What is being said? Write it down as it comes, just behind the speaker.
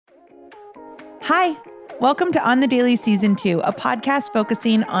Hi, welcome to On the Daily Season 2, a podcast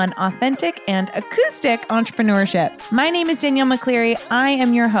focusing on authentic and acoustic entrepreneurship. My name is Danielle McCleary. I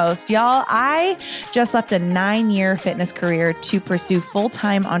am your host. Y'all, I just left a 9-year fitness career to pursue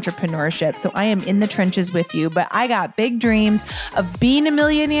full-time entrepreneurship, so I am in the trenches with you, but I got big dreams of being a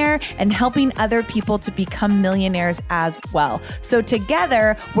millionaire and helping other people to become millionaires as well. So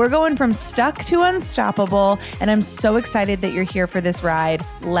together, we're going from stuck to unstoppable, and I'm so excited that you're here for this ride.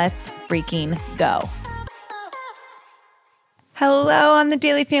 Let's freaking go. Hello, On the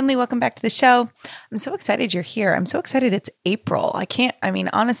Daily family. Welcome back to the show. I'm so excited you're here. I'm so excited it's April.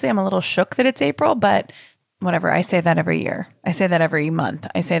 Honestly, I'm a little shook that it's April, but whatever. I say that every year. I say that every month.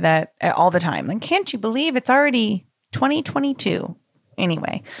 I say that all the time. Like, can't you believe it's already 2022?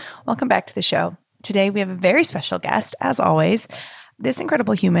 Anyway, welcome back to the show. Today, we have a very special guest, as always. This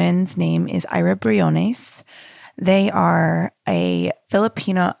incredible human's name is Ira Briones. They are a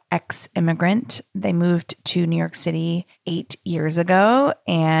Filipino ex-immigrant. They moved to New York City 8 years ago,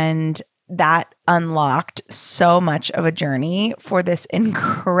 and that unlocked so much of a journey for this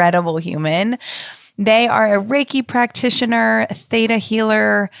incredible human. They are a Reiki practitioner, a theta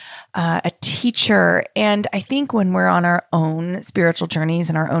healer, a teacher, and I think when we're on our own spiritual journeys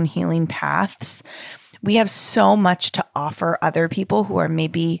and our own healing paths, we have so much to offer other people who are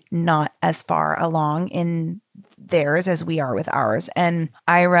maybe not as far along in theirs as we are with ours. And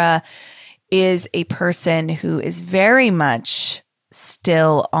Ira is a person who is very much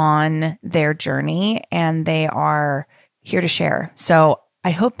still on their journey, and they are here to share. So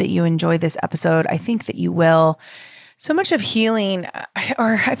I hope that you enjoy this episode. I think that you will. So much of healing,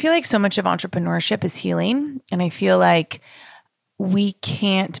 or I feel like so much of entrepreneurship is healing. And I feel like we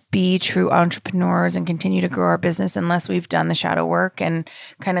can't be true entrepreneurs and continue to grow our business unless we've done the shadow work and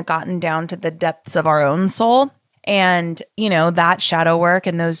kind of gotten down to the depths of our own soul. And, you know, that shadow work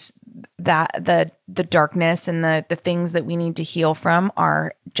and the darkness and the things that we need to heal from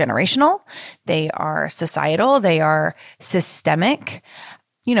are generational. They are societal. They are systemic,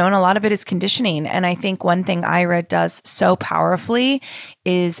 you know, and a lot of it is conditioning. And I think one thing Ira does so powerfully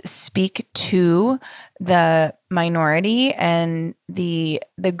is speak to the minority and the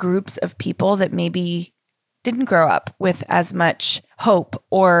groups of people that maybe didn't grow up with as much hope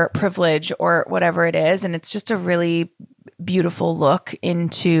or privilege or whatever it is. And it's just a really beautiful look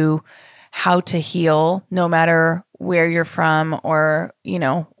into how to heal no matter where you're from or, you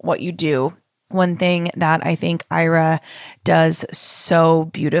know, what you do. One thing that I think Ira does so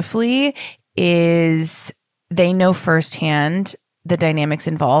beautifully is they know firsthand the dynamics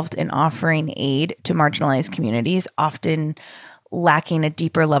involved in offering aid to marginalized communities, often lacking a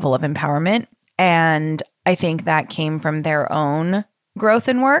deeper level of empowerment. And I think that came from their own growth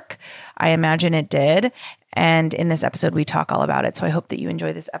and work. I imagine it did. And in this episode, we talk all about it. So I hope that you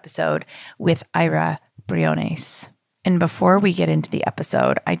enjoy this episode with Ira Briones. And before we get into the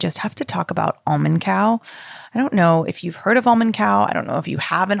episode, I just have to talk about Almond Cow. I don't know if you've heard of Almond Cow. I don't know if you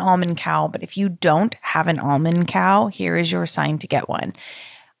have an Almond Cow, but if you don't have an Almond Cow, here is your sign to get one.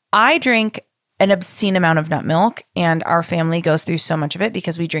 I drink an obscene amount of nut milk, and our family goes through so much of it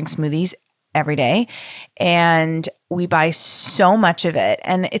because we drink smoothies every day and we buy so much of it.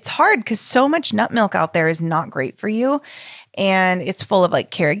 And it's hard because so much nut milk out there is not great for you. And it's full of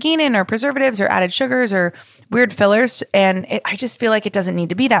like carrageenan or preservatives or added sugars or weird fillers. And I just feel like it doesn't need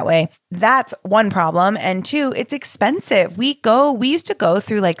to be that way. That's one problem. And two, it's expensive. We used to go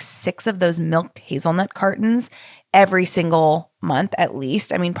through like 6 of those milked hazelnut cartons every single month at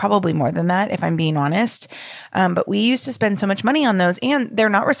least. I mean, probably more than that if I'm being honest. But we used to spend so much money on those, and they're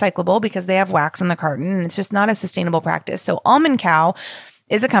not recyclable because they have wax in the carton, and it's just not a sustainable practice. So Almond Cow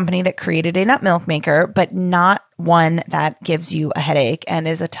is a company that created a nut milk maker, but not one that gives you a headache and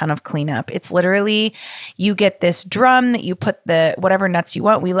is a ton of cleanup. It's literally, you get this drum that you put the whatever nuts you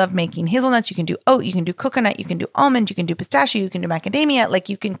want. We love making hazelnuts. You can do oat, you can do coconut, you can do almond, you can do pistachio, you can do macadamia, like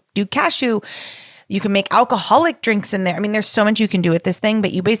you can do cashew. You can make alcoholic drinks in there. I mean, there's so much you can do with this thing,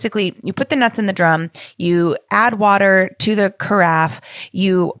 but you put the nuts in the drum, you add water to the carafe,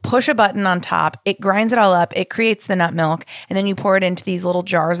 you push a button on top, it grinds it all up, it creates the nut milk, and then you pour it into these little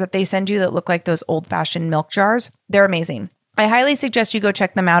jars that they send you that look like those old-fashioned milk jars. They're amazing. I highly suggest you go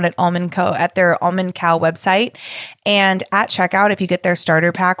check them out at their Almond Cow website. And at checkout, if you get their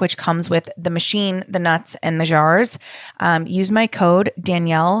starter pack, which comes with the machine, the nuts, and the jars, use my code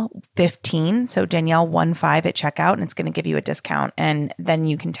Danielle15, so Danielle15 at checkout, and it's going to give you a discount. And then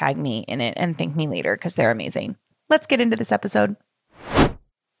you can tag me in it and thank me later because they're amazing. Let's get into this episode.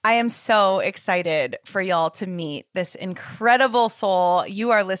 I am so excited for y'all to meet this incredible soul.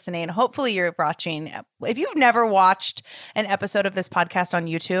 You are listening. Hopefully, you're watching. If you've never watched an episode of this podcast on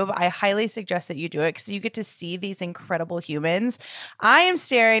YouTube, I highly suggest that you do it because you get to see these incredible humans. I am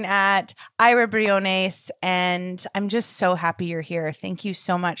staring at Ira Briones, and I'm just so happy you're here. Thank you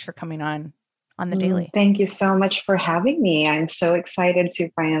so much for coming on the Daily. Thank you so much for having me. I'm so excited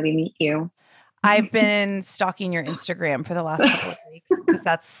to finally meet you. I've been stalking your Instagram for the last couple of weeks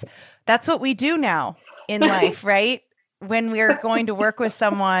because that's what we do now in life, right? When we're going to work with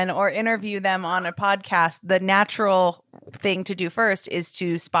someone or interview them on a podcast, the natural thing to do first is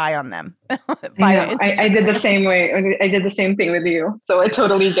to spy on them. I did the same way. I did the same thing with you. So I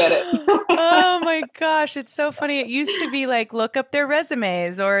totally get it. Oh my gosh. It's so funny. It used to be like, look up their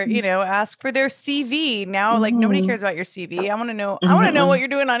resumes or, ask for their CV. Now, like nobody cares about your CV. I want to know what you're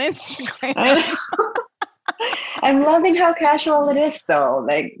doing on Instagram. I'm loving how casual it is though,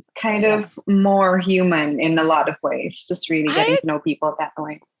 like kind of more human in a lot of ways, just really getting to know people that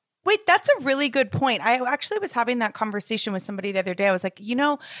way. Wait, that's a really good point. I actually was having that conversation with somebody the other day. I was like,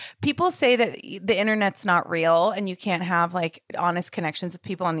 people say that the internet's not real and you can't have like honest connections with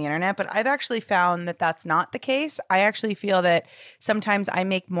people on the internet, but I've actually found that that's not the case. I actually feel that sometimes I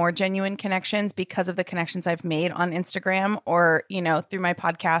make more genuine connections because of the connections I've made on Instagram or, through my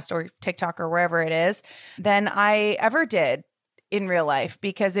podcast or TikTok or wherever it is than I ever did in real life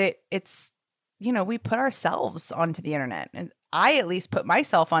because it's we put ourselves onto the internet and I at least put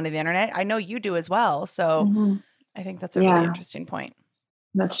myself onto the internet. I know you do as well. So I think that's a really interesting point.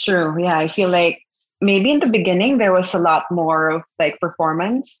 That's true. Yeah. I feel like maybe in the beginning, there was a lot more of like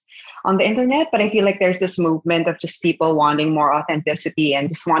performance on the internet, but I feel like there's this movement of just people wanting more authenticity and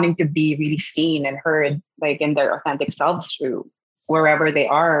just wanting to be really seen and heard like in their authentic selves through wherever they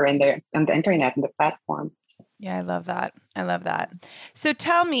are on the internet and the platform. Yeah, I love that. I love that. So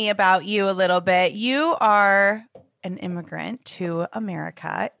tell me about you a little bit. You are an immigrant to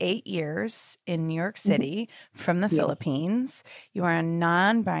America, 8 years in New York City from the Philippines. You are a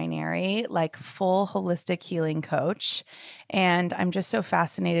non-binary, like full holistic healing coach. And I'm just so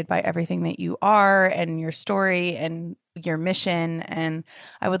fascinated by everything that you are and your story and your mission. And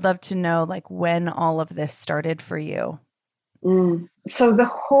I would love to know like when all of this started for you. So the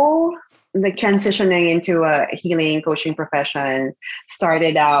whole transitioning into a healing coaching profession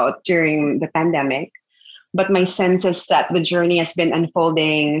started out during the pandemic. But my sense is that the journey has been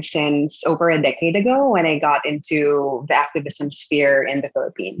unfolding since over a decade ago when I got into the activism sphere in the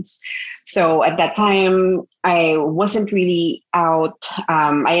Philippines. So at that time, I wasn't really out.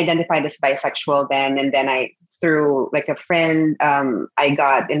 I identified as bisexual then. And then through like a friend, I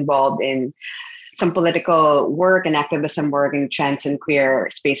got involved in some political work and activism work in trans and queer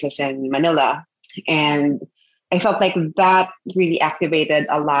spaces in Manila. And I felt like that really activated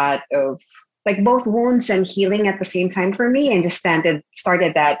a lot of like both wounds and healing at the same time for me, and just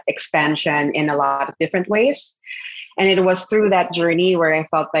started that expansion in a lot of different ways. And it was through that journey where I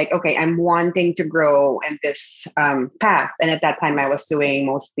felt like, okay, I'm wanting to grow in this path. And at that time, I was doing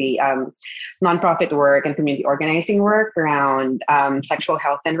mostly nonprofit work and community organizing work around sexual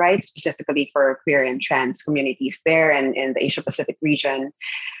health and rights, specifically for queer and trans communities there and in the Asia Pacific region.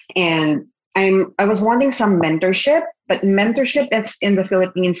 And I was wanting some mentorship, but mentorship in the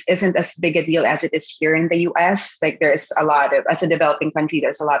Philippines isn't as big a deal as it is here in the US. Like there's a lot of, as a developing country,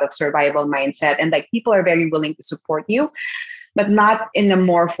 there's a lot of survival mindset and like people are very willing to support you, but not in a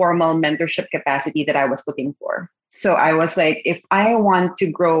more formal mentorship capacity that I was looking for. So I was like, if I want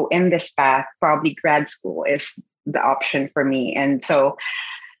to grow in this path, probably grad school is the option for me. And so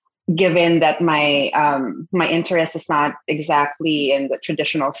given that my interest is not exactly in the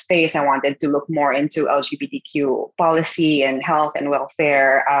traditional space, I wanted to look more into LGBTQ policy and health and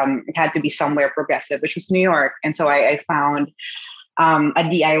welfare. It had to be somewhere progressive, which was New York. And so I found a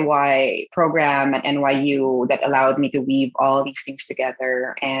DIY program at NYU that allowed me to weave all these things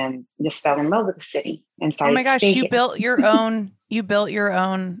together and just fell in love with the city and started. Oh my gosh, you built your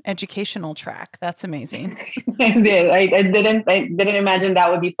own educational track. That's amazing. I did. I didn't imagine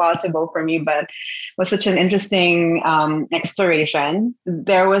that would be possible for me, but it was such an interesting exploration.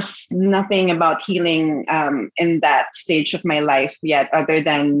 There was nothing about healing in that stage of my life yet, other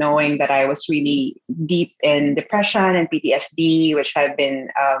than knowing that I was really deep in depression and PTSD, which I've been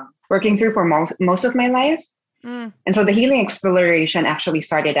working through for most of my life. And so the healing exploration actually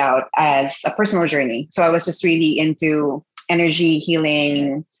started out as a personal journey. So I was just really into energy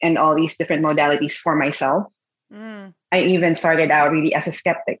healing and all these different modalities for myself. I even started out really as a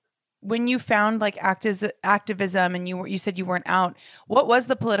skeptic. When you found like activism and you said you weren't out, what was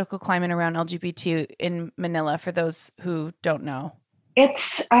the political climate around LGBT in Manila for those who don't know?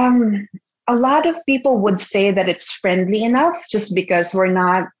 It's a lot of people would say that it's friendly enough just because we're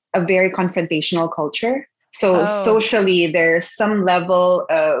not a very confrontational culture. So Oh, socially, there's some level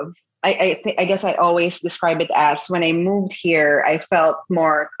of I guess I always describe it as when I moved here, I felt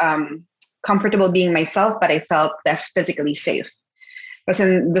more comfortable being myself, but I felt less physically safe. Because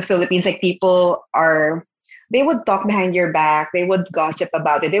in the Philippines, like people are, they would talk behind your back, they would gossip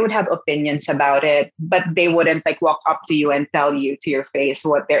about it, they would have opinions about it, but they wouldn't like walk up to you and tell you to your face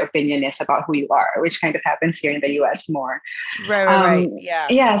what their opinion is about who you are, which kind of happens here in the US more. right, right, right. Um, Yeah.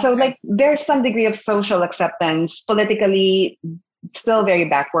 yeah, so Okay. like there's some degree of social acceptance. Politically, still very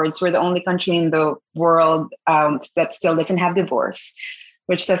backwards. We're the only country in the world that still doesn't have divorce,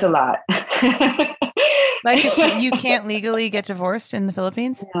 which says a lot. Like you can't legally get divorced in the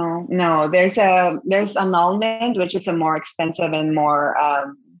Philippines? No, no. There's annulment, which is a more expensive and more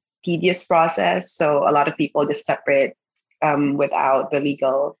tedious process. So a lot of people just separate without the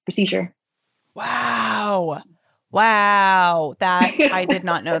legal procedure. Wow. Wow. That I did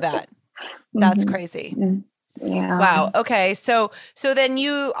not know that. That's Hmm. crazy. Yeah. Wow. Okay. So then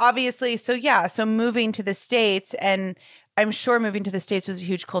you obviously so yeah, so moving to the States, and I'm sure moving to the States was a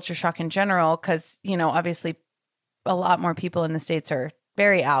huge culture shock in general because, obviously a lot more people in the States are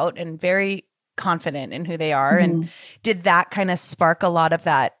very out and very confident in who they are. And Mhm. did that kind of spark a lot of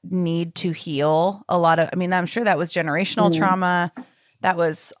that need to heal? A lot of, I mean, I'm sure that was generational Mhm. trauma. That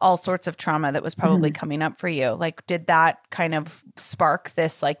was all sorts of trauma that was probably Mhm. coming up for you. Like, did that kind of spark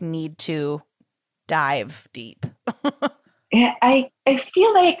this like need to dive deep? Yeah, I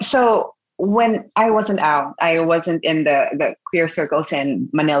feel like so when I wasn't out, I wasn't in the queer circles in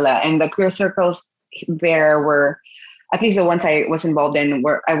Manila, and the queer circles there were, at least the ones I was involved in,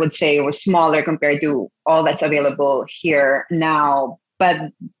 were, I would say, were smaller compared to all that's available here now.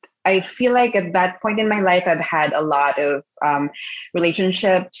 But I feel like at that point in my life, I've had a lot of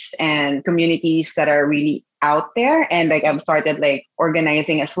relationships and communities that are really out there, and like I've started like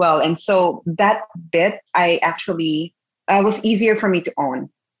organizing as well. And so that bit, I was easier for me to own.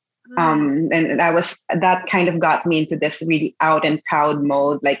 Mm. And that kind of got me into this really out and proud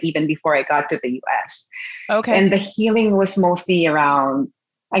mode, like even before I got to the US. Okay. And the healing was mostly around,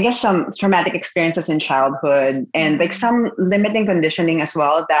 I guess, some traumatic experiences in childhood and like Mm. some limiting conditioning as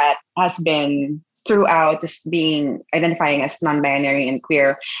well that has been throughout just being identifying as non-binary and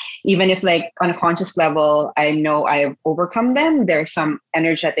queer. Even if like on a conscious level I know I've overcome them, there's some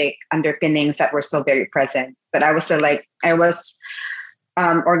energetic underpinnings that were still very present, that I was still like, I was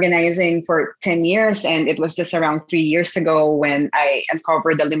organizing for 10 years. And it was just around 3 years ago when I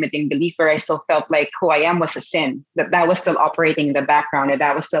uncovered the limiting belief where I still felt like who I am was a sin, that was still operating in the background, and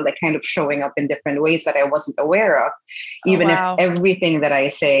that was still like kind of showing up in different ways that I wasn't aware of, Oh, even if wow. everything that I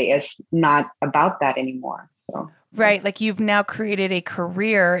say is not about that anymore. So Right. it's, Like you've now created a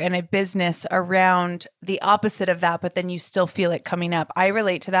career and a business around the opposite of that, but then you still feel it coming up. I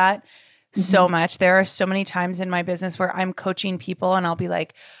relate to that so mhm, much. There are so many times in my business where I'm coaching people and I'll be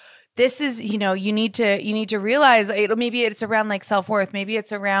like, this is, you need to realize maybe it's around like self-worth, maybe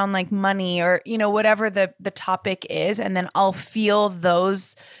it's around like money or, whatever the topic is. And then I'll feel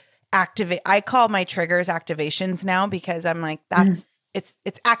those activate. I call my triggers activations now because I'm like, mhm,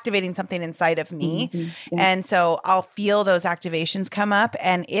 it's activating something inside of me. mhm, yeah. And so I'll feel those activations come up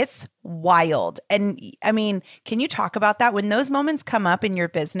and it's wild. And I mean, can you talk about that when those moments come up in your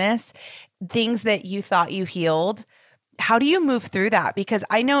business, things that you thought you healed? How do you move through that? Because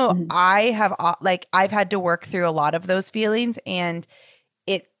I know Mhm, I've had to work through a lot of those feelings, and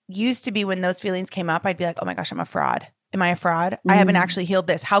it used to be when those feelings came up, I'd be like, oh my gosh, I'm a fraud. Am I a fraud? I haven't mhm, actually healed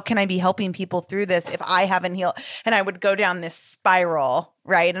this. How can I be helping people through this if I haven't healed? And I would go down this spiral,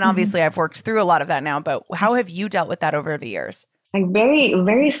 right? And mhm. obviously I've worked through a lot of that now, but how have you dealt with that over the years? Like very,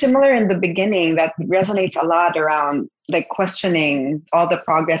 very similar in the beginning. That resonates a lot around like questioning all the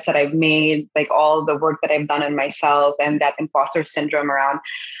progress that I've made, like all the work that I've done on myself, and that imposter syndrome around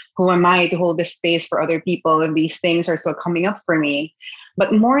who am I to hold this space for other people, and these things are still coming up for me.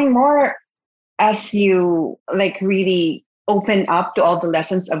 But more and more, as you like really open up to all the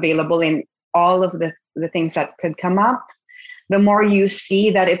lessons available in all of the things that could come up, the more you see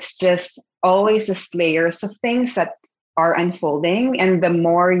that it's just always just layers of things that are unfolding. And the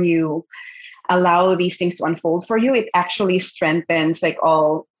more you allow these things to unfold for you, it actually strengthens like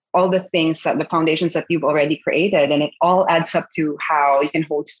all the things, that the foundations that you've already created, and it all adds up to how you can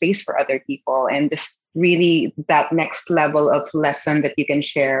hold space for other people, and just really that next level of lesson that you can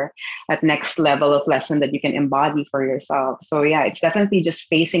share, that next level of lesson that you can embody for yourself. So yeah, it's definitely just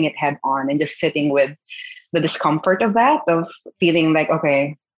facing it head on and just sitting with the discomfort of that, of feeling like,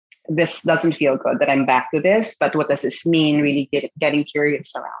 okay, this doesn't feel good that I'm back to this, but what does this mean? Really getting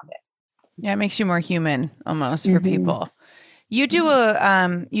curious around it. Yeah, it makes you more human almost for people. You do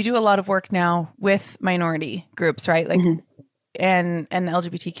a lot of work now with minority groups, right? Like and the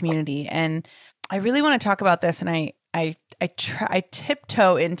LGBT community. And I really want to talk about this, and I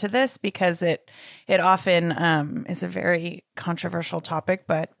tiptoe into this because it often is a very controversial topic,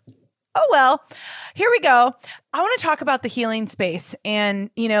 but oh well, here we go. I want to talk about the healing space and,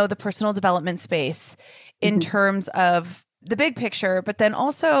 the personal development space in terms of the big picture, but then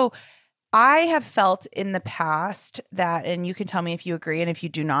also I have felt in the past that, and you can tell me if you agree, and if you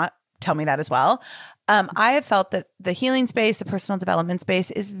do not, tell me that as well. I have felt that the healing space, the personal development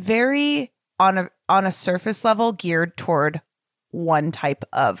space is very on a surface level geared toward one type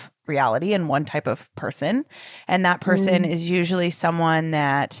of reality and one type of person. And that person is usually someone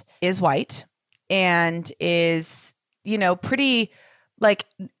that is white and is, pretty like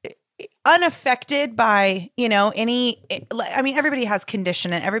unaffected by, everybody has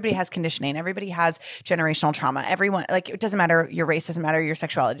conditioning, everybody has generational trauma. Everyone, like, it doesn't matter your race, doesn't matter your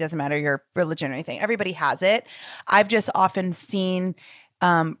sexuality, doesn't matter your religion or anything. Everybody has it. I've just often seen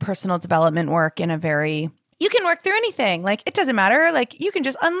personal development work in a very, you can work through anything. Like, it doesn't matter. Like, you can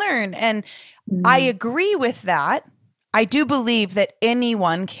just unlearn. And I agree with that. I do believe that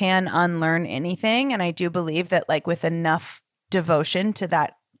anyone can unlearn anything. And I do believe that, like, with enough devotion to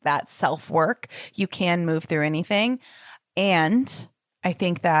that self-work, you can move through anything. And I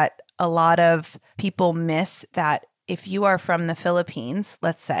think that a lot of people miss that if you are from the Philippines,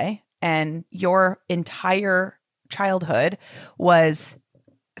 let's say, and your entire childhood was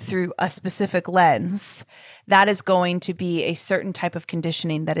through a specific lens, that is going to be a certain type of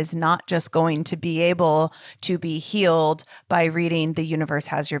conditioning that is not just going to be able to be healed by reading The Universe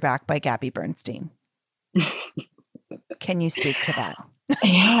Has Your Back by Gabby Bernstein. Can you speak to that?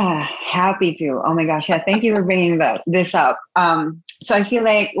 Yeah, happy to. Oh my gosh. Yeah. Thank you for bringing this up. So I feel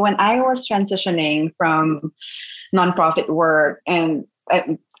like when I was transitioning from nonprofit work and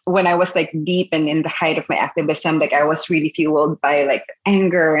when I was like deep and in the height of my activism, like I was really fueled by like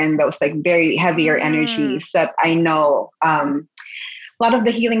anger and those like very heavier energies that I know a lot of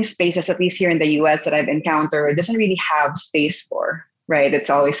the healing spaces, at least here in the US that I've encountered, doesn't really have space for, right? It's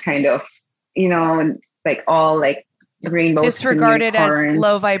always kind of, like all like the rainbows disregarded as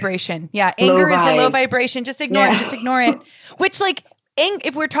low vibration. Yeah. Anger is a low vibration. Just ignore it. Just ignore it. Which, like,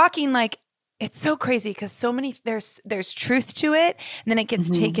 if we're talking like, it's so crazy because so many, there's truth to it. And then it gets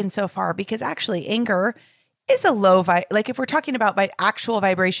taken so far because actually anger is a low like if we're talking about actual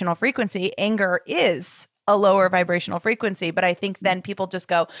vibrational frequency, anger is a lower vibrational frequency. But I think then people just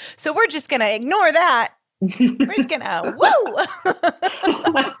go, so we're just going to ignore that. We're just going to, woo.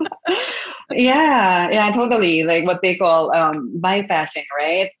 Yeah, totally. Like what they call bypassing,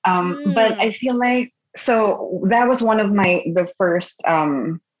 right? But I feel like, so that was one of the first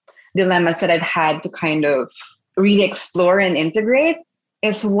dilemmas that I've had to kind of really explore and integrate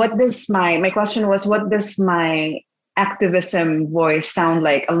is my question was, what does my activism voice sound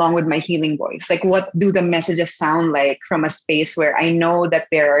like along with my healing voice? Like, what do the messages sound like from a space where I know that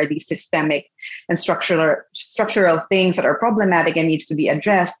there are these systemic and structural things that are problematic and needs to be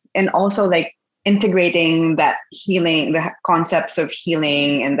addressed, and also like integrating that healing, the concepts of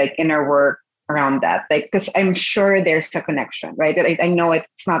healing and like inner work around that, like, because I'm sure there's a connection, right? I know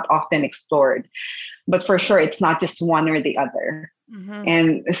it's not often explored, but for sure it's not just one or the other.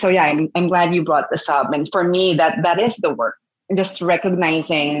 And so, yeah, I'm glad you brought this up. And for me, that is the work, just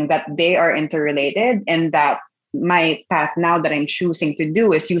recognizing that they are interrelated, and that my path now that I'm choosing to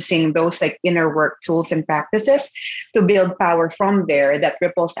do is using those like inner work tools and practices to build power from there that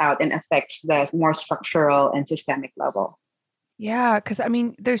ripples out and affects the more structural and systemic level. Yeah, because I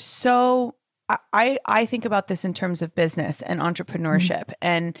mean, there's so I think about this in terms of business and entrepreneurship,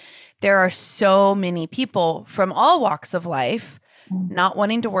 and there are so many people from all walks of life not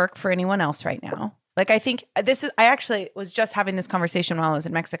wanting to work for anyone else right now. Like, I think I actually was just having this conversation while I was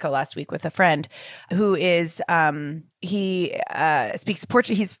in Mexico last week with a friend who is, he speaks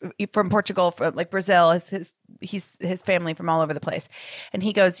Portuguese. He's from Portugal, from like Brazil. His family from all over the place. And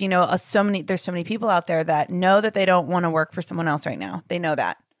he goes, there's so many people out there that know that they don't want to work for someone else right now. They know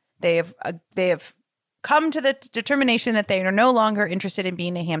that. They have come to the determination that they are no longer interested in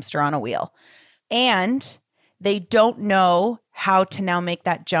being a hamster on a wheel. And they don't know how to now make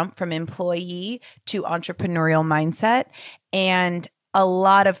that jump from employee to entrepreneurial mindset. And a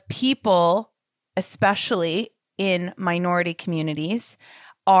lot of people, especially in minority communities,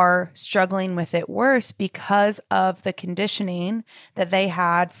 are struggling with it worse because of the conditioning that they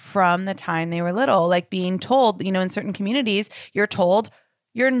had from the time they were little. Like being told, in certain communities, you're told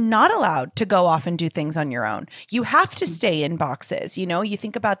You're not allowed to go off and do things on your own. You have to stay in boxes. You know, you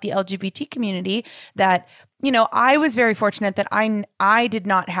think about the LGBT community that, you know, I was very fortunate that I did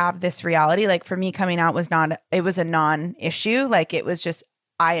not have this reality. Like for me, coming out was it was a non-issue. Like it was just,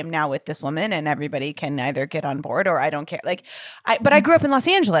 I am now with this woman and everybody can either get on board or I don't care. But I grew up in Los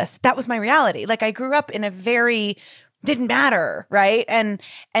Angeles. That was my reality. Like I grew up in a very didn't matter, right? And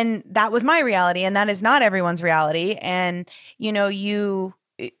that was my reality, and that is not everyone's reality. And you know, I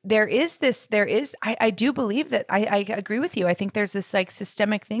do believe that I agree with you. I think there's this like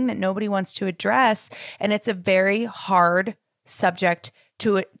systemic thing that nobody wants to address, and it's a very hard subject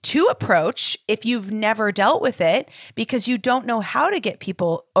to approach if you've never dealt with it, because you don't know how to get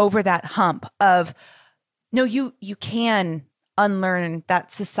people over that hump of no, you can unlearn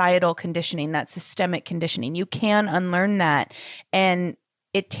that societal conditioning, that systemic conditioning. You can unlearn that. And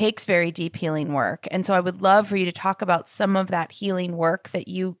it takes very deep healing work. And so I would love for you to talk about some of that healing work that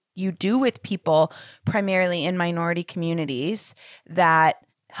you do with people, primarily in minority communities, that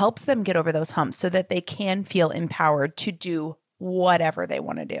helps them get over those humps so that they can feel empowered to do whatever they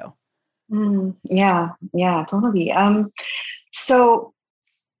want to do. Yeah, totally. So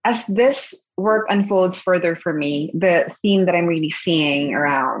as this work unfolds further for me, the theme that I'm really seeing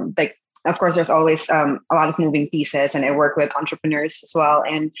around, like, of course, there's always a lot of moving pieces, and I work with entrepreneurs as well,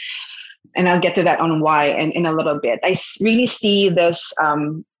 and I'll get to that on why in a little bit. I really see this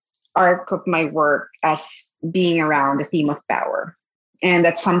arc of my work as being around the theme of power. And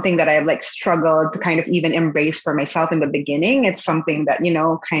that's something that I've like struggled to kind of even embrace for myself in the beginning. It's something that, you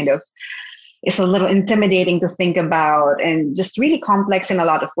know, kind of is a little intimidating to think about and just really complex in a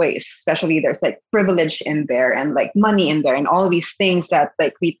lot of ways, especially there's like privilege in there and like money in there and all these things that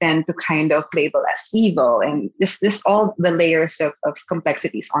like we tend to kind of label as evil, and this all the layers of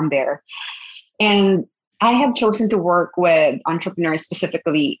complexities on there. And I have chosen to work with entrepreneurs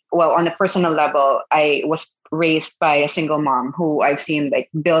specifically. Well, on a personal level, I was raised by a single mom who I've seen like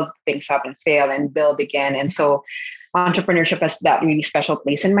build things up and fail and build again. And so entrepreneurship has that really special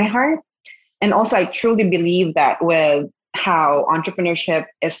place in my heart. And also, I truly believe that with how entrepreneurship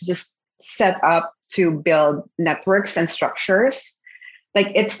is just set up to build networks and structures,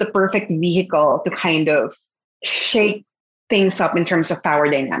 like it's the perfect vehicle to kind of shake things up in terms of power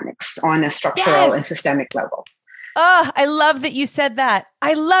dynamics on a structural and systemic level. Oh, I love that you said that.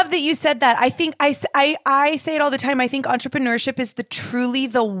 I think I say it all the time. I think entrepreneurship is truly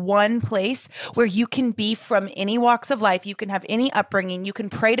the one place where you can be from any walks of life. You can have any upbringing. You can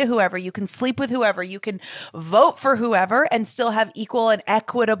pray to whoever. You can sleep with whoever. You can vote for whoever and still have equal and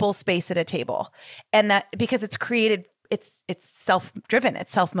equitable space at a table. And that because it's created, it's self-driven.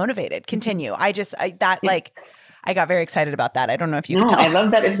 It's self-motivated. Continue. I got very excited about that. I don't know if you can tell. I love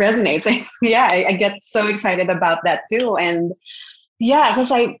that it resonates. Yeah, I get so excited about that too. And yeah,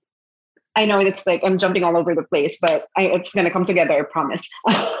 because I know it's like I'm jumping all over the place, but it's going to come together, I promise.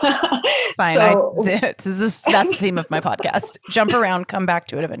 Fine. That's the theme of my podcast. Jump around, come back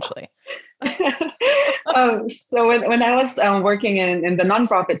to it eventually. So when I was working in the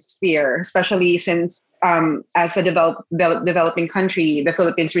nonprofit sphere, especially since as a developing country, the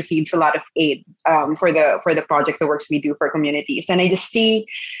Philippines receives a lot of aid for the project, the works we do for communities. And I just see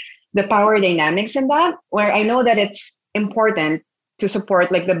the power dynamics in that, where I know that it's important to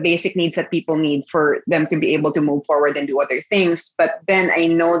support like the basic needs that people need for them to be able to move forward and do other things. But then I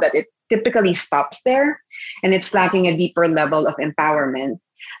know that it typically stops there, and it's lacking a deeper level of empowerment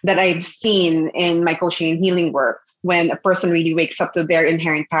that I've seen in my coaching and healing work, when a person really wakes up to their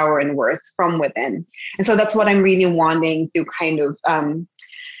inherent power and worth from within. And so that's what I'm really wanting to kind of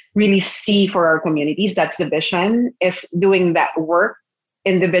really see for our communities. That's the vision, is doing that work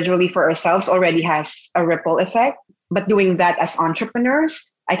individually for ourselves already has a ripple effect. But doing that as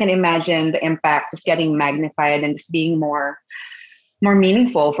entrepreneurs, I can imagine the impact just getting magnified and just being more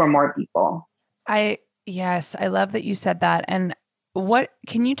meaningful for more people. Yes, I love that you said that. And what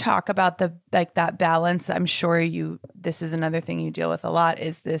can you talk about that balance? I'm sure this is another thing you deal with a lot,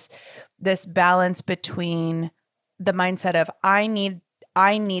 is this balance between the mindset of I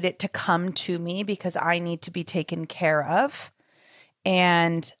need it to come to me because I need to be taken care of.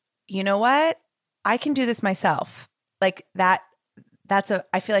 And you know what? I can do this myself. Like that.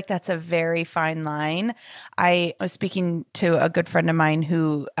 I feel like that's a very fine line. I was speaking to a good friend of mine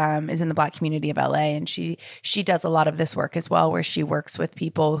who is in the Black community of LA, and she does a lot of this work as well, where she works with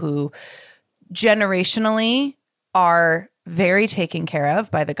people who generationally are very taken care of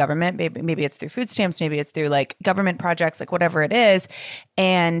by the government. Maybe it's through food stamps, maybe it's through like government projects, like whatever it is.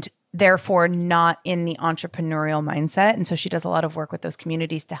 And therefore not in the entrepreneurial mindset. And so she does a lot of work with those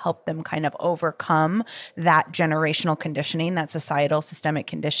communities to help them kind of overcome that generational conditioning, that societal systemic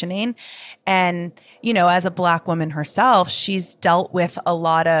conditioning. And, you know, as a Black woman herself, she's dealt with a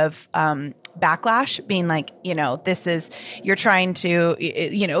lot of backlash, being like, you know, this is, you're trying to,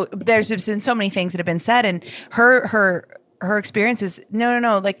 you know, there's been so many things that have been said, and her experience is,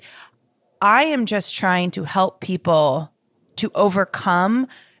 no, like, I am just trying to help people to overcome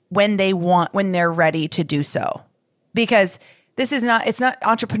when they're ready to do so. Because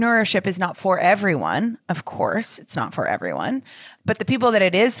entrepreneurship is not for everyone. Of course, it's not for everyone, but the people that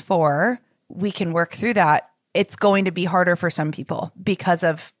it is for, we can work through that. It's going to be harder for some people because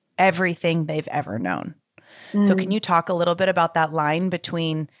of everything they've ever known. So can you talk a little bit about that line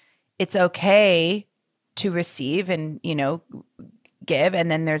between it's okay to receive and, you know, give, and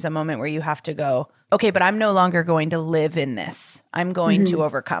then there's a moment where you have to go, okay, but I'm no longer going to live in this. I'm going to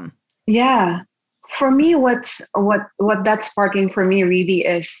overcome. Yeah. For me, what that's sparking for me really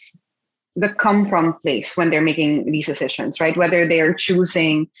is the come from place when they're making these decisions, right? Whether they're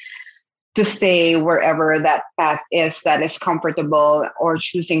choosing to stay wherever that path is that is comfortable, or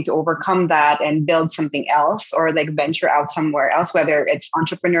choosing to overcome that and build something else, or like venture out somewhere else, whether it's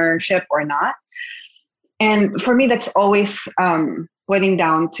entrepreneurship or not. And for me, that's always pointing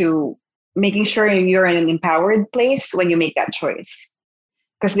down to making sure you're in an empowered place when you make that choice.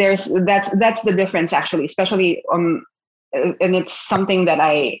 Because that's the difference, actually, especially and it's something that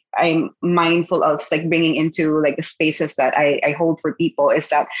I'm mindful of, like bringing into like the spaces that I hold for people, is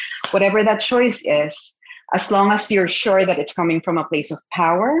that whatever that choice is, as long as you're sure that it's coming from a place of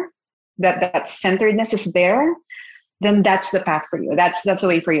power, that centeredness is there, then that's the path for you. That's the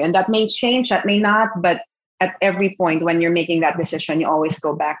way for you. And that may change, that may not, but at every point when you're making that decision, you always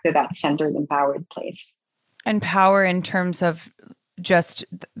go back to that centered, empowered place. And power in terms of just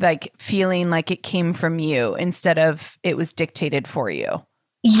like feeling like it came from you instead of it was dictated for you.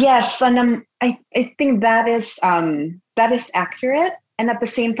 Yes. And I think that is accurate. And at the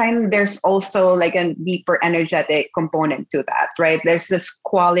same time, there's also like a deeper energetic component to that, right? There's this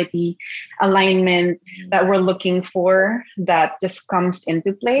quality alignment that we're looking for that just comes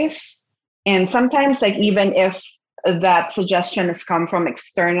into place. And sometimes, like, even if that suggestion has come from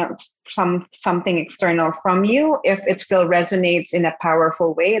external, something external from you, if it still resonates in a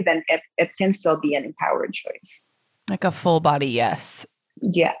powerful way, then it can still be an empowered choice. Like a full body yes.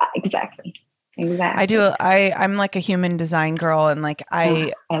 Yeah, exactly. I'm like a human design girl, and like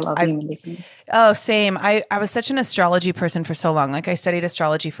I love human design. Oh, same. I was such an astrology person for so long. Like I studied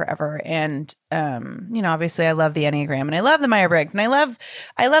astrology forever, and you know, obviously I love the Enneagram, and I love the Myers-Briggs, and I love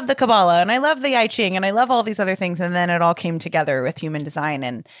the Kabbalah, and I love the I Ching, and I love all these other things. And then it all came together with human design,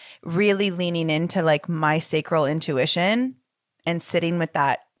 and really leaning into like my sacral intuition and sitting with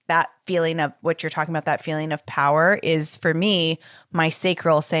that feeling of what you're talking about, that feeling of power is for me, my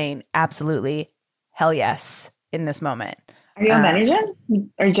sacral saying absolutely hell yes in this moment. Are you a manager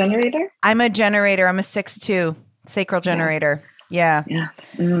or generator? I'm a generator. I'm a 6-2 sacral generator. Yeah.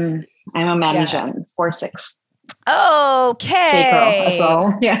 I'm a manager, 4-6. Okay. Sacral as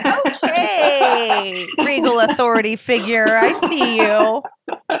well. Yeah. Okay. Regal authority figure. I see you.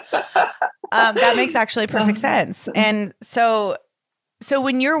 That makes actually perfect sense. And so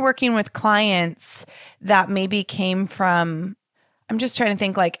when you're working with clients that maybe came from, I'm just trying to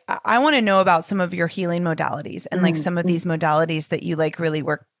think, like, I want to know about some of your healing modalities and like some of these modalities that you like really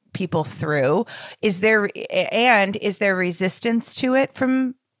work people through. Is there resistance to it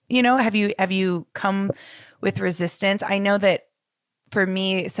from, you know, have you come with resistance? I know that for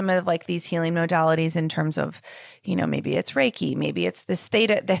me, some of like these healing modalities in terms of, you know, maybe it's Reiki, maybe it's the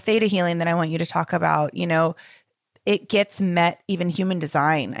theta healing that I want you to talk about, you know, it gets met, even human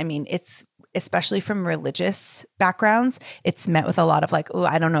design. I mean, it's especially from religious backgrounds, it's met with a lot of like, oh,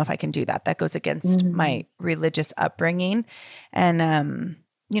 I don't know if I can do that. That goes against my religious upbringing. And,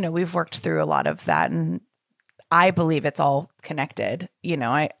 you know, we've worked through a lot of that, and I believe it's all connected. You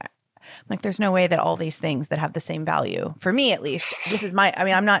know, I'm like, there's no way that all these things that have the same value, for me at least, this is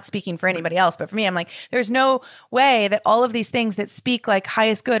I'm not speaking for anybody else, but for me, I'm like, there's no way that all of these things that speak like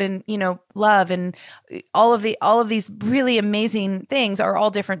highest good and, you know, love and all of these really amazing things are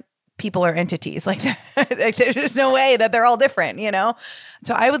all different people or entities. Like, there's just no way that they're all different, you know?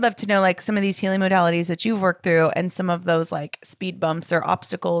 So I would love to know like some of these healing modalities that you've worked through and some of those like speed bumps or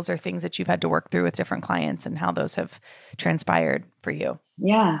obstacles or things that you've had to work through with different clients and how those have transpired for you.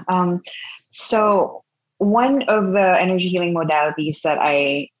 Yeah. So one of the energy healing modalities that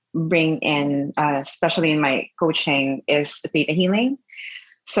I bring in, especially in my coaching, is theta healing.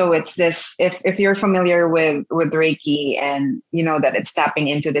 So it's this, if you're familiar with Reiki, and you know that it's tapping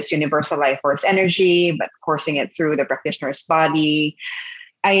into this universal life force energy, but coursing it through the practitioner's body.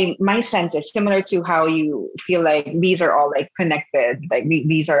 My sense is similar to how you feel like these are all like connected, like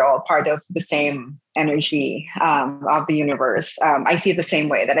these are all part of the same energy of the universe. I see it the same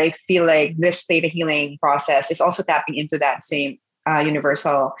way, that I feel like this theta healing process is also tapping into that same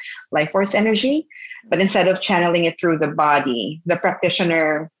universal life force energy. But instead of channeling it through the body, the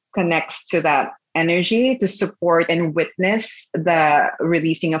practitioner connects to that energy to support and witness the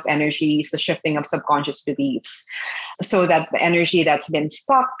releasing of energies, the shifting of subconscious beliefs, so that the energy that's been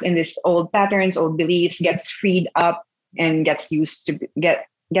stuck in these old patterns, old beliefs, gets freed up and gets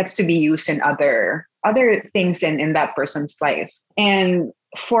to be used in other things in that person's life. And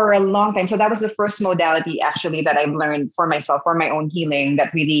for a long time, so that was the first modality actually that I've learned for myself, for my own healing,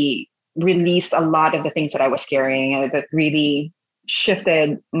 that really released a lot of the things that I was carrying, and that really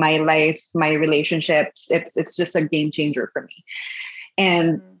shifted my life, my relationships. It's just a game changer for me.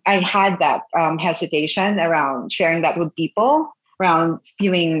 And I had that hesitation around sharing that with people, around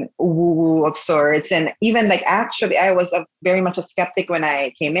feeling woo-woo of sorts. And even like, actually, I was very much a skeptic when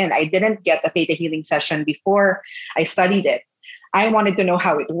I came in. I didn't get a theta healing session before I studied it. I wanted to know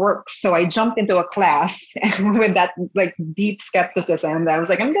how it works. So I jumped into a class with that like deep skepticism. And I was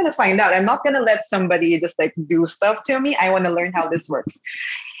like, I'm going to find out. I'm not going to let somebody just like do stuff to me. I want to learn how this works.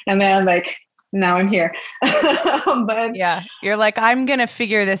 And then like, now I'm here. But yeah, you're like, I'm going to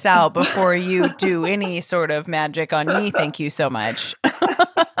figure this out before you do any sort of magic on me. Thank you so much.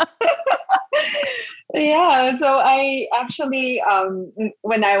 Yeah. So I actually,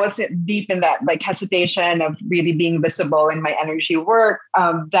 when I was deep in that like hesitation of really being visible in my energy work,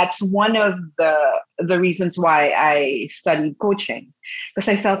 that's one of the reasons why I studied coaching, because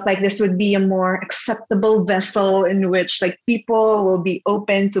I felt like this would be a more acceptable vessel in which like people will be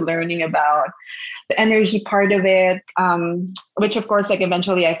open to learning about the energy part of it, which of course, like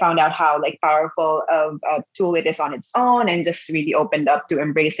eventually I found out how like powerful of a tool it is on its own, and just really opened up to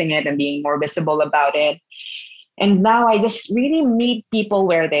embracing it and being more visible about it. And now I just really meet people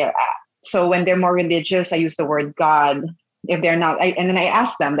where they're at. So when they're more religious, I use the word God. If they're not, and then I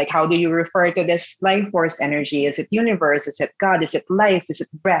ask them, like, how do you refer to this life force energy? Is it universe? Is it God? Is it life? Is it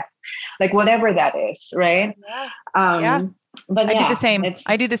breath? Like whatever that is, right? Yeah. But I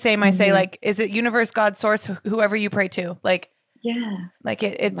do the same. I say like, is it universe, God, source, whoever you pray to? Like, yeah, like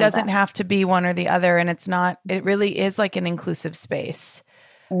it doesn't have to be one or the other. And it really is like an inclusive space.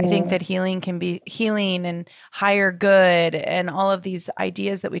 I think that healing can be healing, and higher good, and all of these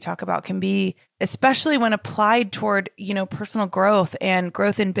ideas that we talk about can be, especially when applied toward, personal growth and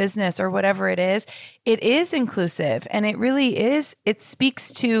growth in business or whatever it is inclusive. And it really is, it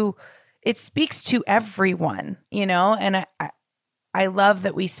speaks to everyone, and I love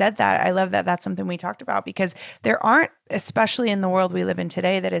that we said that. I love that that's something we talked about, because there aren't, especially in the world we live in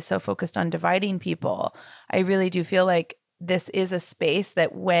today that is so focused on dividing people. I really do feel like this is a space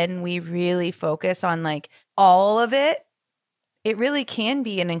that when we really focus on like all of it, it really can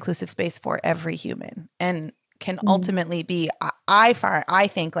be an inclusive space for every human, and can ultimately be, I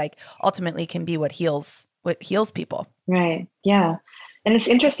think like ultimately can be what heals people. Right. Yeah. And it's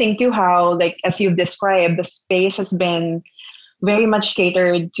interesting too how, like, as you've described, the space has been very much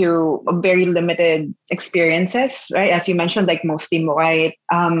catered to very limited experiences, right? As you mentioned, like mostly white,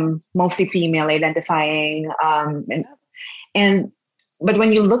 mostly female identifying, but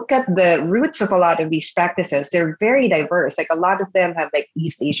when you look at the roots of a lot of these practices, they're very diverse. Like a lot of them have like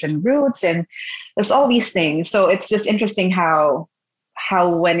East Asian roots, and there's all these things. So it's just interesting how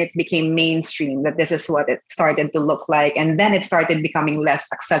when it became mainstream, that this is what it started to look like. And then it started becoming less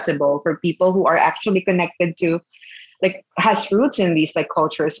accessible for people who are actually connected to, like, has roots in these like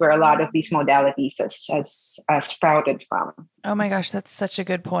cultures where a lot of these modalities has sprouted from. Oh my gosh, that's such a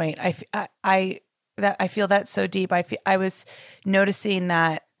good point. I feel that so deep. I was noticing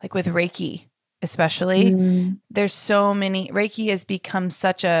that like with Reiki, especially, there's so many, Reiki has become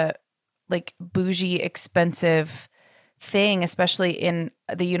such a like bougie, expensive thing, especially in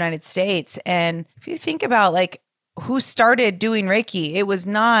the United States. And if you think about like who started doing Reiki, it was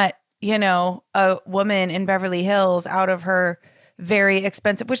not, a woman in Beverly Hills out of her very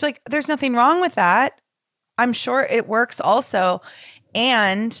expensive, which like, there's nothing wrong with that. I'm sure it works also.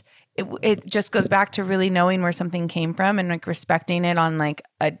 And it just goes back to really knowing where something came from, and like respecting it on like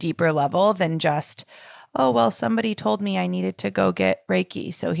a deeper level than just, oh, well, somebody told me I needed to go get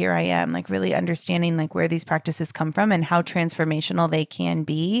Reiki, so here I am. Like really understanding like where these practices come from and how transformational they can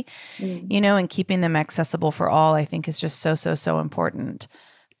be, and keeping them accessible for all, I think is just so, so, so important.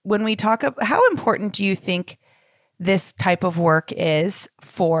 When we talk about, how important do you think this type of work is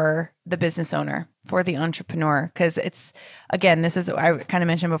for the business owner, for the entrepreneur. Because it's, again, this is, I kind of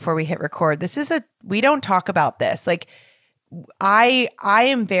mentioned before we hit record, we don't talk about this. Like, I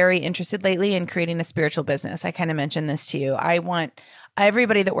am very interested lately in creating a spiritual business. I kind of mentioned this to you. I want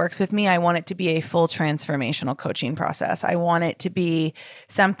everybody that works with me, I want it to be a full transformational coaching process. I want it to be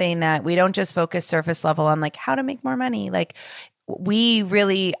something that we don't just focus surface level on, like how to make more money. Like I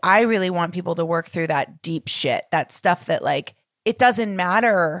really want people to work through that deep shit, that stuff that, like, it doesn't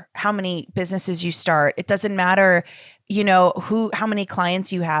matter how many businesses you start. It doesn't matter, how many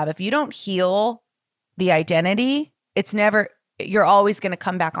clients you have. If you don't heal the identity, you're always going to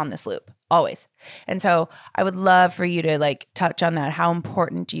come back on this loop, always. And so I would love for you to, like, touch on that. How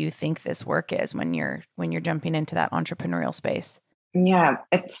important do you think this work is when you're jumping into that entrepreneurial space? Yeah,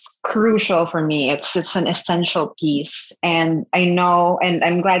 it's crucial for me. It's an essential piece. And I know, and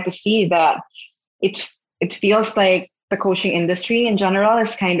I'm glad to see that it feels like the coaching industry in general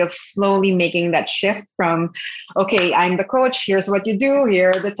is kind of slowly making that shift from, okay, I'm the coach, here's what you do,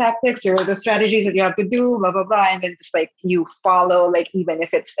 here are the tactics, here are the strategies that you have to do, blah, blah, blah. And then just like you follow, like, even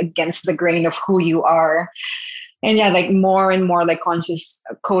if it's against the grain of who you are. And yeah, like more and more like conscious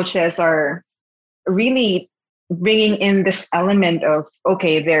coaches are really bringing in this element of,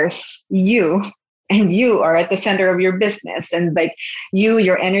 okay, there's you, and you are at the center of your business. And like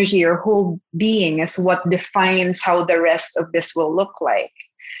your energy, your whole being is what defines how the rest of this will look like.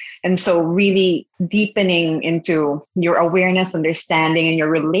 And so really deepening into your awareness, understanding, and your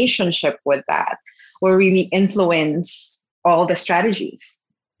relationship with that will really influence all the strategies.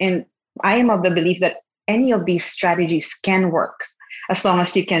 And I am of the belief that any of these strategies can work as long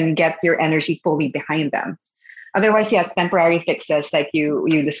as you can get your energy fully behind them. Otherwise, yeah, temporary fixes like you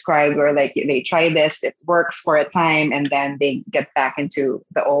described, or like they try this, it works for a time, and then they get back into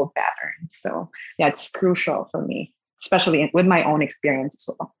the old pattern. So yeah, it's crucial for me, especially with my own experience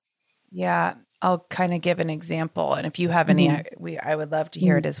as well. Yeah, I'll kind of give an example. And if you have any, I would love to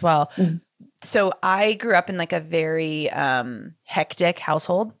hear it as well. Mm-hmm. So I grew up in like a very hectic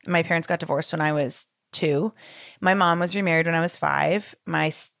household. My parents got divorced when I was 2. My mom was remarried when I was 5.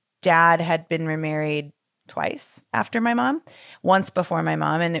 My dad had been remarried twice after my mom, once before my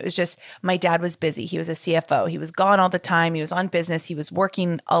mom. And it was just, my dad was busy. He was a CFO. He was gone all the time. He was on business. He was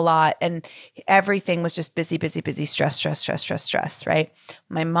working a lot, and everything was just busy, stress, right?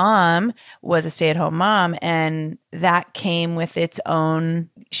 My mom was a stay-at-home mom, and that came with its own,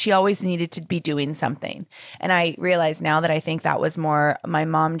 she always needed to be doing something. And I realize now that I think that was more my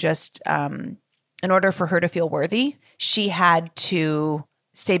mom just, in order for her to feel worthy, she had to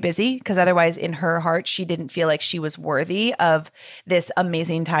stay busy, because otherwise in her heart, she didn't feel like she was worthy of this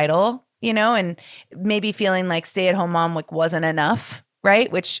amazing title, and maybe feeling like stay-at-home mom like wasn't enough,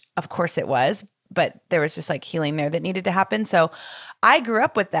 right? Which of course it was, but there was just like healing there that needed to happen. So I grew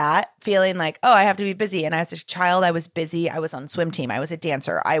up with that feeling like, oh, I have to be busy. And as a child, I was busy. I was on swim team. I was a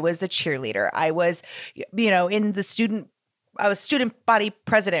dancer. I was a cheerleader. I was, in the I was student body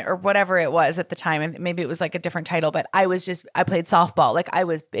president or whatever it was at the time. And maybe it was like a different title, but I played softball. Like I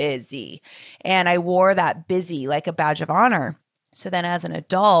was busy, and I wore that busy like a badge of honor. So then as an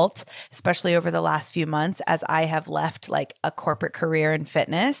adult, especially over the last few months, as I have left like a corporate career in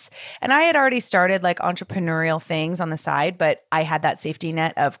fitness, and I had already started like entrepreneurial things on the side, but I had that safety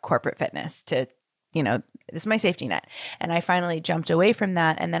net of corporate fitness to, this is my safety net. And I finally jumped away from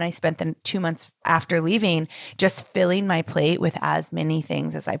that. And then I spent the 2 months after leaving just filling my plate with as many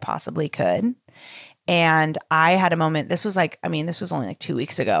things as I possibly could. And I had a moment, this was only like 2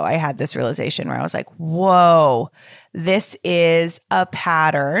 weeks ago. I had this realization where I was like, whoa, this is a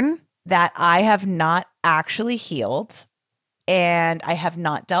pattern that I have not actually healed and I have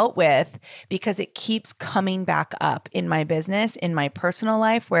not dealt with, because it keeps coming back up in my business, in my personal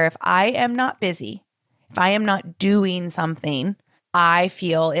life, where if I am not busy, if I am not doing something, I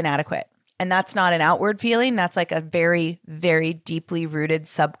feel inadequate. And that's not an outward feeling. That's like a very, very deeply rooted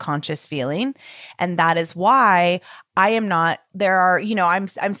subconscious feeling. And that is why I am not, I'm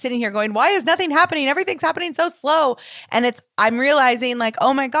sitting here going, why is nothing happening? Everything's happening so slow. And I'm realizing like,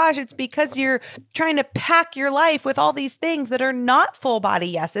 oh my gosh, it's because you're trying to pack your life with all these things that are not full body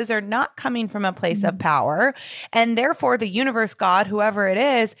yeses, are not coming from a place of power. And therefore the universe, God, whoever it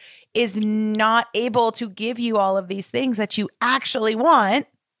is not able to give you all of these things that you actually want,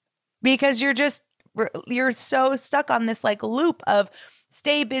 because you're so stuck on this like loop of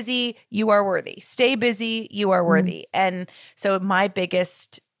stay busy, you are worthy. Stay busy, you are worthy. And so my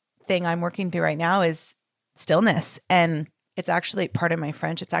biggest thing I'm working through right now is stillness. And it's actually, pardon my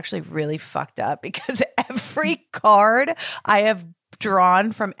French, it's actually really fucked up, because every card I have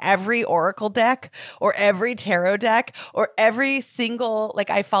drawn from every oracle deck or every tarot deck or every single, like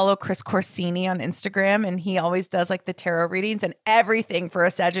I follow Chris Corsini on Instagram and he always does like the tarot readings, and everything for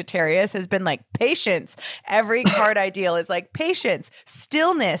a Sagittarius has been like patience. Every card I deal is like patience,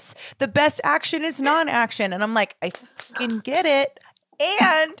 stillness. The best action is non-action. And I'm like, I fucking get it.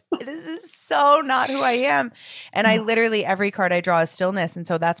 And this is so not who I am. And I literally, every card I draw is stillness. And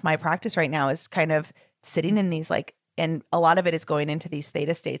so that's my practice right now, is kind of sitting in these like, and a lot of it is going into these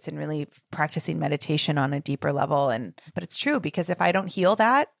theta states and really practicing meditation on a deeper level. But it's true, because if I don't heal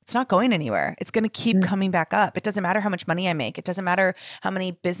that, it's not going anywhere. It's going to keep coming back up. It doesn't matter how much money I make. It doesn't matter how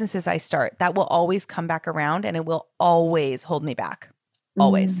many businesses I start. That will always come back around, and it will always hold me back.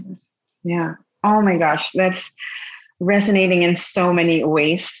 Always. Yeah. Oh my gosh. That's resonating in so many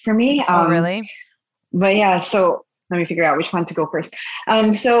ways for me. Oh, really? But yeah, so let me figure out which one to go first.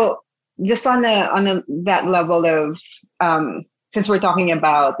 So just on that level of, since we're talking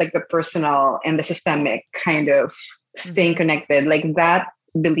about like the personal and the systemic kind of staying connected, like that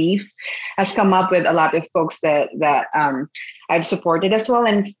belief has come up with a lot of folks that I've supported as well.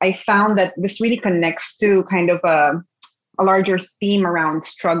 And I found that this really connects to kind of a larger theme around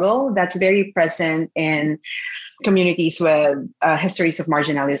struggle that's very present in communities with histories of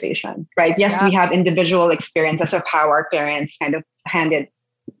marginalization, right? Yes, we have individual experiences of how our parents kind of handed,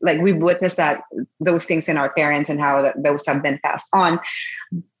 like we've witnessed those things in our parents and how those have been passed on,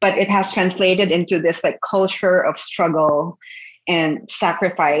 but it has translated into this like culture of struggle and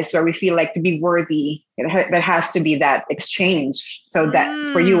sacrifice where we feel like to be worthy, there has to be that exchange. So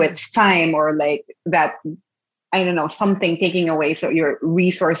that for you, it's time, or like that, I don't know, something taking away so your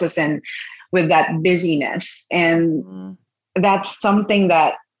resources and with that busyness. And that's something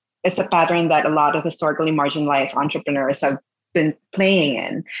that is a pattern that a lot of historically marginalized entrepreneurs have been playing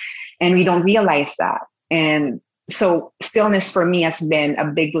in, and we don't realize that. And so stillness for me has been a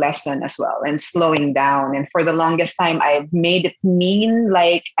big lesson as well, and slowing down. And for the longest time, I've made it mean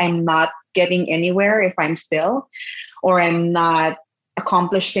like I'm not getting anywhere if I'm still, or I'm not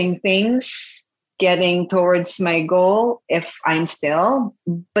accomplishing things, getting towards my goal if I'm still.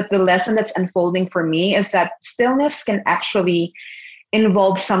 But the lesson that's unfolding for me is that stillness can actually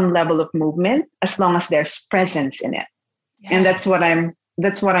involve some level of movement as long as there's presence in it. Yes. And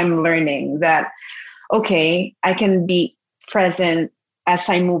that's what I'm learning, that, okay, I can be present as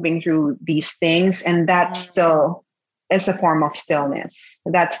I'm moving through these things. And that still is a form of stillness.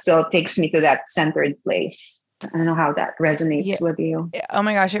 That still takes me to that centered place. I don't know how that resonates with you. Oh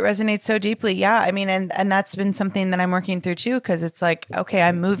my gosh, it resonates so deeply. Yeah. I mean, and that's been something that I'm working through too, because it's like, okay,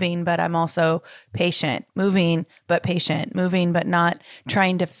 I'm moving, but I'm also patient, moving, but patient, moving, but not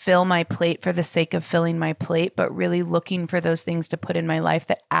trying to fill my plate for the sake of filling my plate, but really looking for those things to put in my life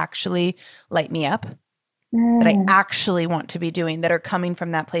that actually light me up, that I actually want to be doing, that are coming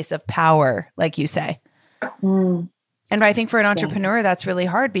from that place of power, like you say. And I think for an entrepreneur, that's really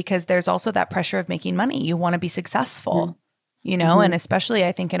hard, because there's also that pressure of making money. You want to be successful, you know, and especially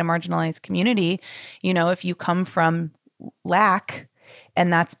I think in a marginalized community, you know, if you come from lack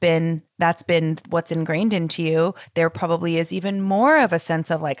and that's been what's ingrained into you, there probably is even more of a sense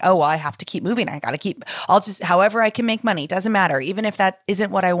of like, oh, well, I have to keep moving. I'll just, however I can make money, doesn't matter. Even if that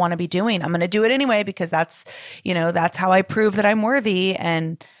isn't what I want to be doing, I'm going to do it anyway, because that's, you know, that's how I prove that I'm worthy.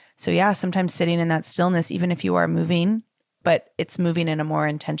 And so yeah, sometimes sitting in that stillness, even if you are moving, but it's moving in a more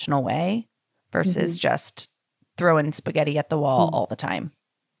intentional way versus just throwing spaghetti at the wall all the time.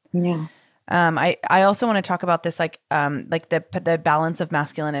 Yeah. I also want to talk about this, like the balance of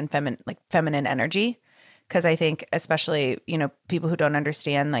masculine and feminine energy. Cause I think especially, you know, people who don't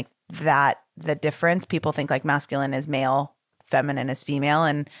understand like that, the difference, people think like masculine is male, feminine is female.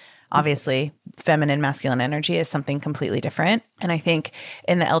 And obviously, feminine, masculine energy is something completely different. And I think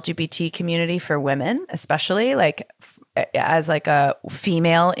in the LGBT community for women, especially like as like a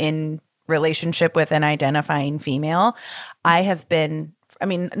female in relationship with an identifying female, I have been, I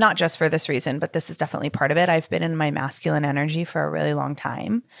mean, not just for this reason, but this is definitely part of it. I've been in my masculine energy for a really long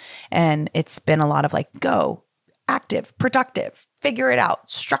time. And it's been a lot of like, go, active, productive, figure it out,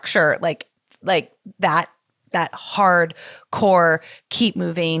 structure, like that hard core, keep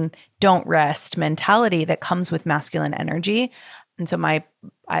moving, don't rest mentality that comes with masculine energy. And so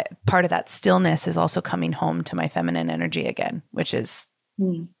part of that stillness is also coming home to my feminine energy again, which is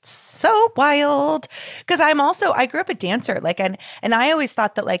so wild. Because I grew up a dancer, like, and I always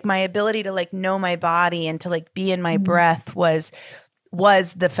thought that like my ability to like know my body and to like be in my breath was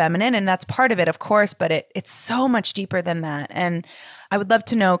the feminine. And that's part of it, of course, but it's so much deeper than that. And I would love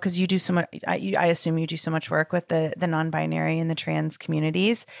to know, because you do so much, I assume you do so much work with the non-binary and the trans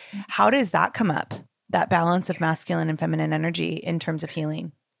communities. How does that come up? that balance of masculine and feminine energy in terms of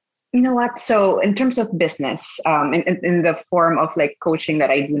healing? You know what? So in terms of business, in the form of like coaching that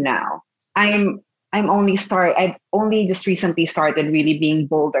I do now, I've only just recently started really being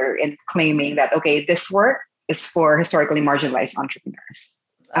bolder in claiming that, okay, this work is for historically marginalized entrepreneurs.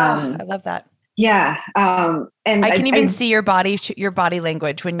 I love that. Yeah. And I can even see your body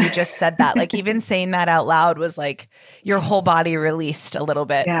language when you just said that. Like even saying that out loud was like your whole body released a little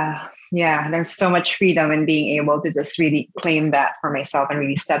bit. Yeah. Yeah. There's so much freedom in being able to just really claim that for myself and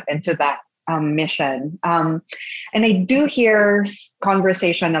really step into that mission. And I do hear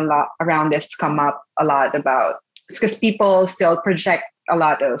conversation a lot around this come up a lot about, because people still project a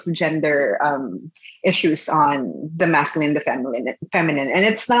lot of gender issues on the masculine, the feminine, and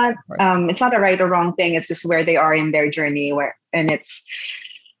it's not a right or wrong thing. It's just where they are in their journey, and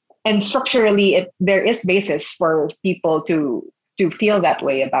structurally, there is basis for people to feel that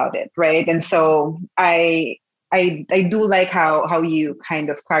way about it, right? And so I do like how you kind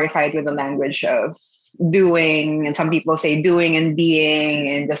of clarified with the language of doing, and some people say doing and being,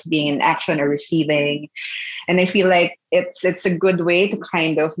 and just being in action or receiving. And I feel like it's a good way to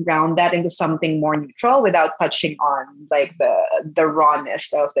kind of ground that into something more neutral without touching on like the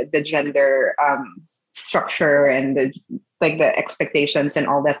rawness of the gender structure and the expectations and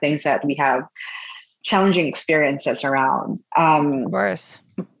all the things that we have challenging experiences around. Of course.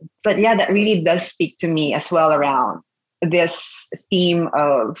 But yeah, that really does speak to me as well around this theme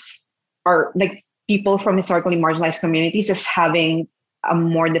of, or like people from historically marginalized communities just having a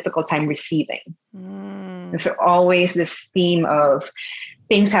more difficult time receiving. And so always this theme of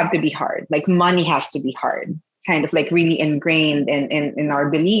things have to be hard, like money has to be hard, kind of like really ingrained in our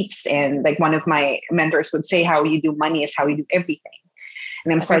beliefs. And like one of my mentors would say, how you do money is how you do everything.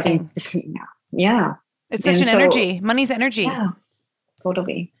 And I'm starting to see, yeah. It's such an energy. Money's energy. Yeah,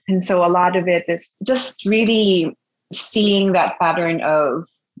 totally. And so a lot of it is just really seeing that pattern of,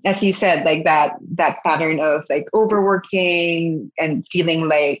 as you said, like that pattern of like overworking and feeling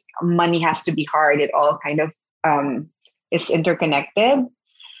like money has to be hard. It all kind of is interconnected,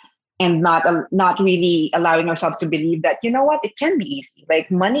 and not really allowing ourselves to believe that, you know what, it can be easy.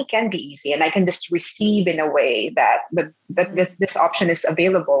 Like money can be easy, and I can just receive in a way that this option is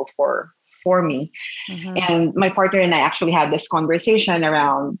available for me. Mm-hmm. And my partner and I actually had this conversation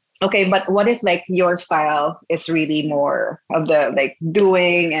around, okay, but what if like your style is really more of the like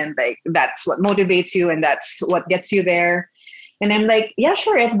doing, and like that's what motivates you and that's what gets you there? And I'm like, yeah,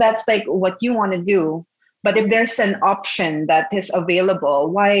 sure, if that's like what you want to do, but if there's an option that is available,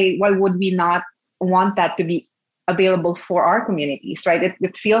 why would we not want that to be available for our communities, right?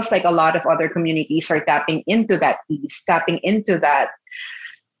 It feels like a lot of other communities are tapping into that ease, tapping into that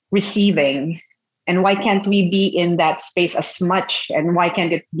receiving. And why can't we be in that space as much? And why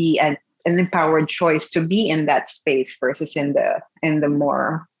can't it be an empowered choice to be in that space versus in the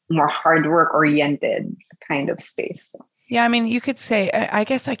more hard work oriented kind of space? Yeah, I mean, you could say, I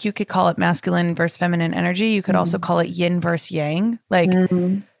guess like you could call it masculine versus feminine energy. You could also call it yin versus yang. Like,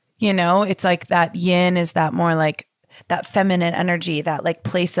 you know, it's like that yin is that more like that feminine energy, that like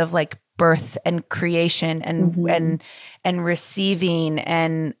place of like birth and creation and receiving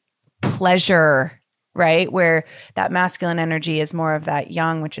and pleasure, right? Where that masculine energy is more of that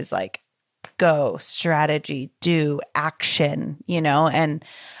yang, which is like go, strategy, do, action, you know? And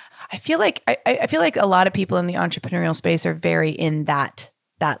I feel like I feel like a lot of people in the entrepreneurial space are very in that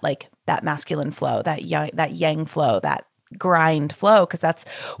like that masculine flow, that yang flow, that grind flow, because that's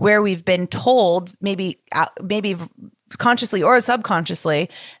where we've been told, maybe consciously or subconsciously,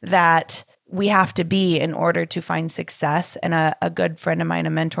 that we have to be in order to find success. And a good friend of mine, a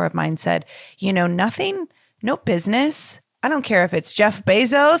mentor of mine, said, you know, no business, I don't care if it's Jeff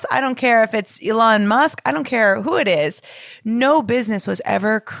Bezos, I don't care if it's Elon Musk, I don't care who it is. No business was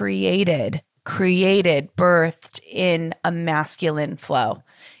ever created, birthed in a masculine flow.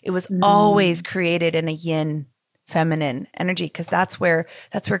 It was always created in a yin feminine energy, because that's where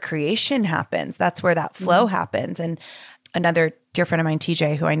creation happens. That's where that flow happens. And another dear friend of mine,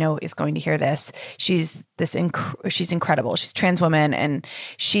 TJ, who I know is going to hear this, she's incredible. She's a trans woman, and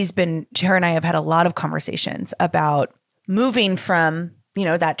her and I have had a lot of conversations about moving from, you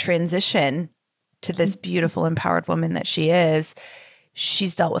know, that transition to this beautiful, empowered woman that she is.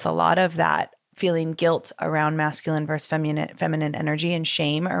 She's dealt with a lot of that, feeling guilt around masculine versus feminine energy, and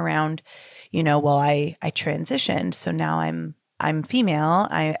shame around, you know, well, I transitioned, so now I'm female.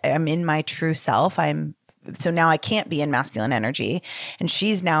 I'm in my true self. So now I can't be in masculine energy. And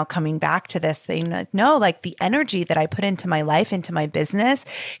she's now coming back to this thing like, no, like the energy that I put into my life, into my business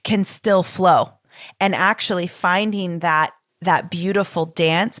can still flow. And actually finding that that beautiful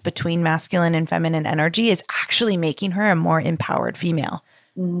dance between masculine and feminine energy is actually making her a more empowered female,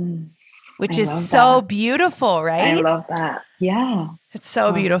 which is so beautiful, right? I love that. Yeah. It's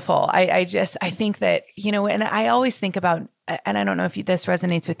so beautiful. I think that, and I always think about, and I don't know if this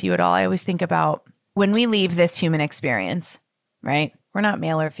resonates with you at all. I always think about when we leave this human experience, right? We're not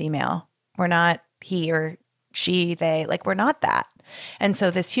male or female. We're not he or she, they, like we're not that. And so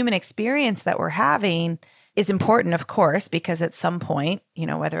this human experience that we're having is important, of course, because at some point,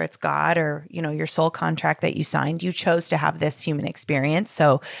 whether it's God or, your soul contract that you signed, you chose to have this human experience.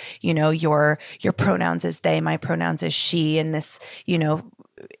 So, your pronouns is they, my pronouns is she, and this,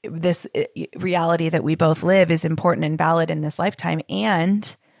 this reality that we both live is important and valid in this lifetime.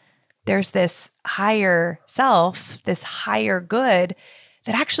 And there's this higher self, this higher good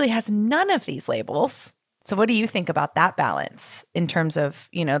that actually has none of these labels. So what do you think about that balance in terms of,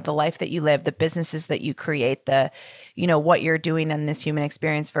 the life that you live, the businesses that you create, the, what you're doing in this human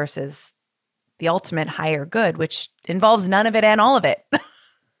experience versus the ultimate higher good, which involves none of it and all of it?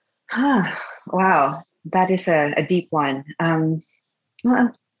 Wow. That is a deep one.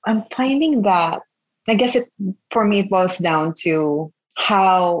 Well, I'm finding that, I guess for me, it boils down to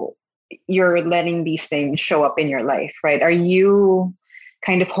how you're letting these things show up in your life, right? Are you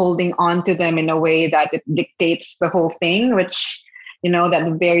kind of holding on to them in a way that it dictates the whole thing, which,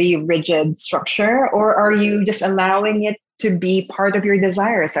 that very rigid structure, or are you just allowing it to be part of your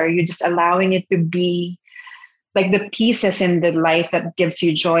desires? Are you just allowing it to be like the pieces in the life that gives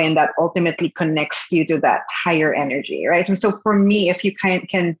you joy and that ultimately connects you to that higher energy, right? And so for me, if you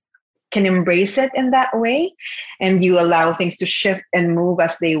can embrace it in that way and you allow things to shift and move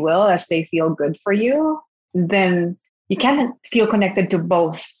as they will, as they feel good for you, then you can feel connected to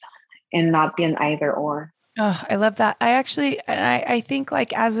both and not be an either or. Oh, I love that. I think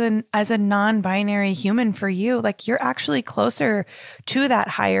like as a non-binary human for you, like you're actually closer to that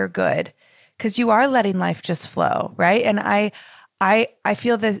higher good because you are letting life just flow, right? And I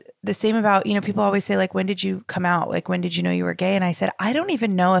feel the same about, people always say like, when did you come out? Like, when did you know you were gay? And I said, I don't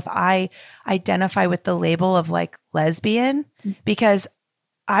even know if I identify with the label of like lesbian because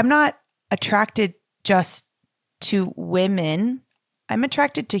I'm not attracted just to women. I'm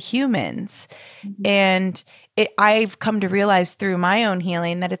attracted to humans. And I've come to realize through my own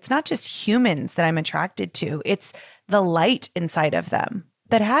healing that it's not just humans that I'm attracted to. It's the light inside of them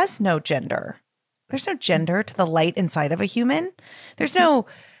that has no gender. There's no gender to the light inside of a human. There's no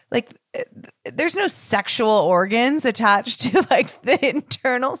sexual organs attached to like the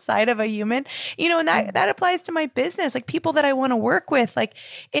internal side of a human, and that applies to my business, like people that I want to work with. Like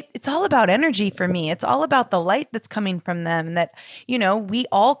it's all about energy for me. It's all about the light that's coming from them that, we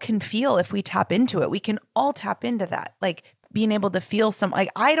all can feel if we tap into it. We can all tap into that. Like being able to feel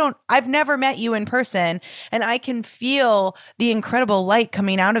I've never met you in person and I can feel the incredible light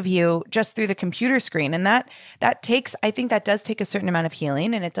coming out of you just through the computer screen. And I think that does take a certain amount of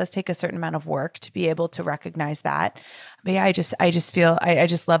healing and it does take a certain amount of work to be able to recognize that. But yeah, I just feel, I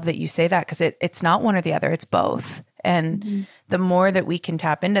just love that you say that because it's not one or the other, it's both. And the more that we can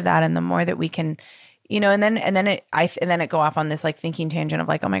tap into that and the more that we can, and then it go off on this like thinking tangent of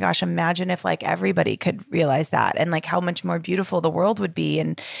like, oh my gosh, imagine if like everybody could realize that and like how much more beautiful the world would be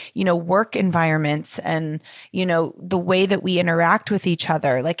and, work environments and, the way that we interact with each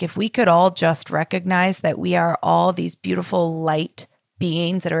other. Like if we could all just recognize that we are all these beautiful light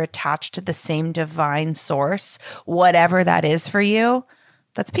beings that are attached to the same divine source, whatever that is for you,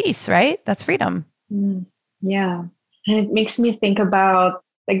 that's peace, right? That's freedom. Yeah. And it makes me think about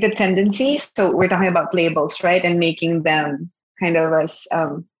like the tendencies. So we're talking about labels, right? And making them kind of as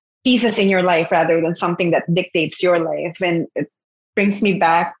pieces in your life rather than something that dictates your life. And it brings me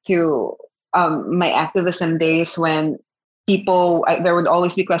back to my activism days when there would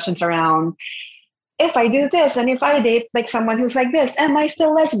always be questions around, if I do this and if I date like someone who's like this, am I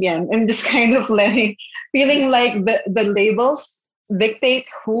still lesbian? And just kind of feeling like the labels dictate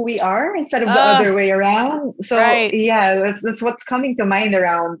who we are instead of the other way around. So right. Yeah, that's what's coming to mind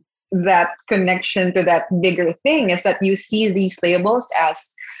around that connection to that bigger thing is that you see these labels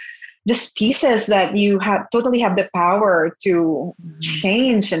as just pieces that you totally have the power to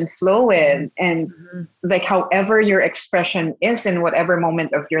change and flow in. And like however your expression is in whatever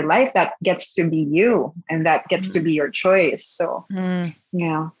moment of your life, that gets to be you and that gets to be your choice. So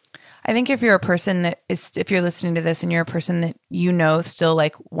yeah. I think if you're a person if you're listening to this and you're a person that still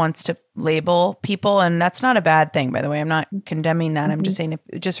like wants to label people, and that's not a bad thing, by the way, I'm not condemning that. I'm just saying,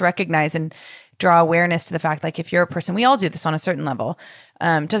 just recognize and draw awareness to the fact, like if you're a person, we all do this on a certain level.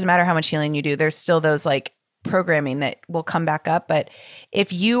 It doesn't matter how much healing you do. There's still those like programming that will come back up. But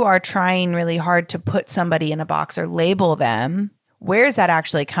if you are trying really hard to put somebody in a box or label them, where's that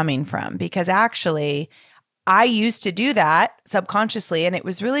actually coming from? Because actually, I used to do that subconsciously, and it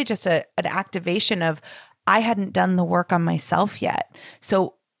was really just an activation of I hadn't done the work on myself yet.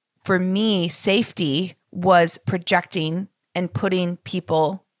 So for me, safety was projecting and putting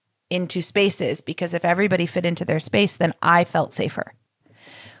people into spaces, because if everybody fit into their space, then I felt safer.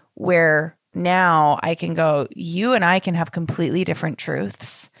 Where now I can go, you and I can have completely different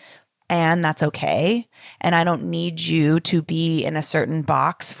truths, and that's okay. And I don't need you to be in a certain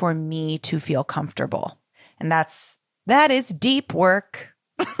box for me to feel comfortable. And that is deep work.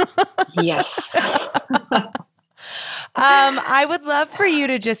 Yes. I would love for you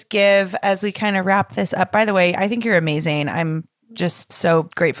to just give, as we kind of wrap this up. By the way, I think you're amazing. I'm just so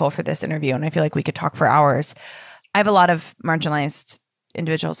grateful for this interview, and I feel like we could talk for hours. I have a lot of marginalized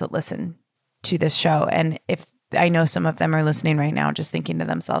individuals that listen to this show, and if I know some of them are listening right now, just thinking to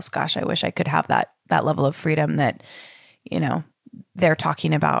themselves, "Gosh, I wish I could have that level of freedom that they're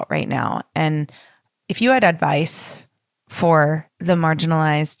talking about right now." And if you had advice for the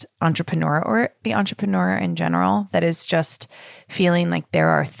marginalized entrepreneur or the entrepreneur in general that is just feeling like there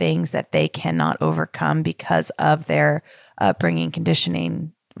are things that they cannot overcome because of their upbringing,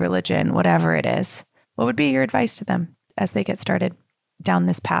 conditioning, religion, whatever it is, what would be your advice to them as they get started down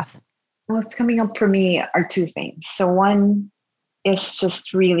this path? What's coming up for me are two things. So one is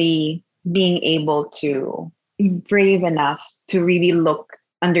just really being able to be brave enough to really look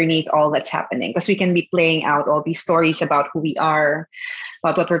underneath all that's happening, because we can be playing out all these stories about who we are,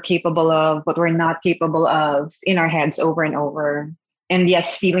 about what we're capable of, what we're not capable of in our heads over and over. And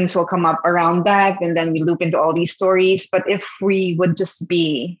yes, feelings will come up around that, and then we loop into all these stories. But if we would just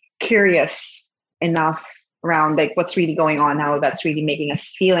be curious enough around like what's really going on, how that's really making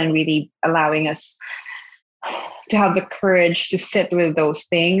us feel, and really allowing us to have the courage to sit with those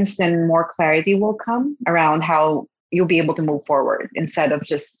things, then more clarity will come around how you'll be able to move forward, instead of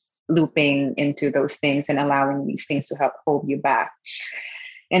just looping into those things and allowing these things to help hold you back.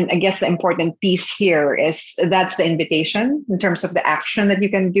 And I guess the important piece here is that's the invitation in terms of the action that you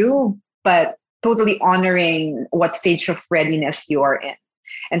can do, but totally honoring what stage of readiness you are in,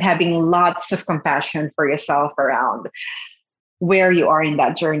 and having lots of compassion for yourself around where you are in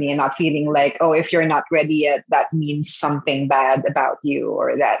that journey, and not feeling like, oh, if you're not ready yet, that means something bad about you,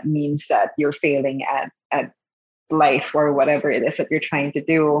 or that means that you're failing at life, or whatever it is that you're trying to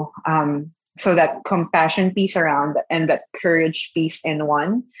do. So that compassion piece around and that courage piece in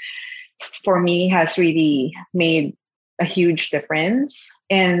one, for me, has really made a huge difference.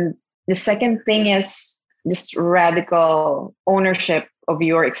 And the second thing is just radical ownership of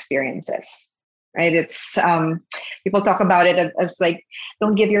your experiences. Right? It's people talk about it as like,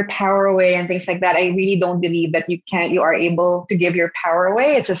 don't give your power away and things like that. I really don't believe that you are able to give your power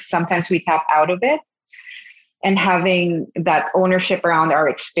away. It's just sometimes we tap out of it. And having that ownership around our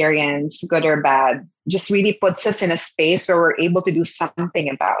experience, good or bad, just really puts us in a space where we're able to do something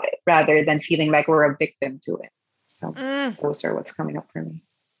about it, rather than feeling like we're a victim to it. So those are what's coming up for me.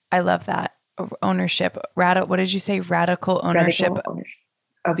 I love that. Ownership. What did you say? Radical ownership. Radical ownership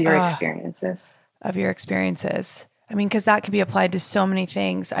of your experiences. Of your experiences. I mean, because that can be applied to so many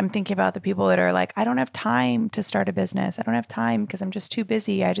things. I'm thinking about the people that are like, I don't have time to start a business. I don't have time because I'm just too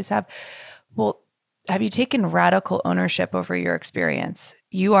busy. Have you taken radical ownership over your experience?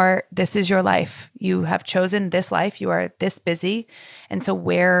 This is your life. You have chosen this life. You are this busy. And so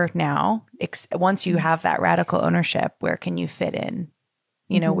where now, once you have that radical ownership, where can you fit in?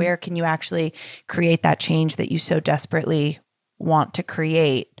 Where can you actually create that change that you so desperately want to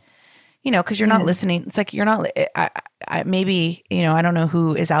create? Because you're not listening. It's like you're not, maybe, I don't know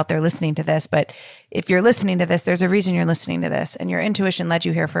who is out there listening to this, but if you're listening to this, there's a reason you're listening to this, and your intuition led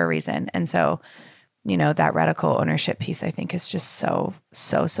you here for a reason. And so that radical ownership piece, I think, is just so,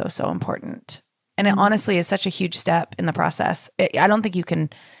 so, so, so important. And it honestly is such a huge step in the process. I don't think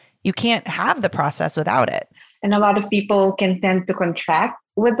you can't have the process without it. And a lot of people can tend to contract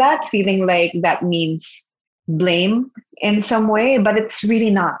with that, feeling like that means blame in some way, but it's really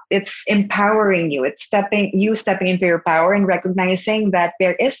not. It's empowering you. It's stepping into your power and recognizing that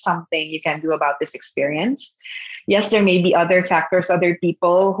there is something you can do about this experience. Yes, there may be other factors, other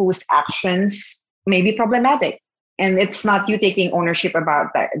people whose actions may be problematic. And it's not you taking ownership about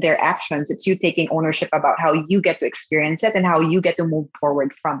their actions. It's you taking ownership about how you get to experience it and how you get to move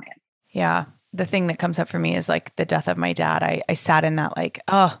forward from it. Yeah. The thing that comes up for me is like the death of my dad. I sat in that like,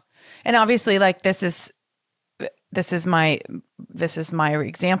 and obviously like this is this is my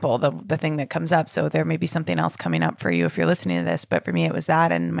example, the thing that comes up. So there may be something else coming up for you if you're listening to this, but for me it was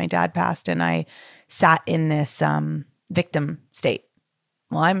that, and my dad passed and I sat in this victim state.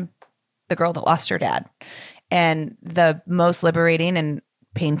 Well, I'm the girl that lost her dad. And the most liberating and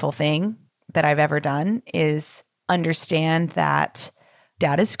painful thing that I've ever done is understand that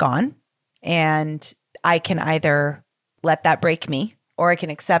dad is gone, and I can either let that break me or I can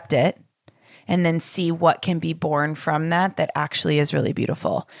accept it and then see what can be born from that actually is really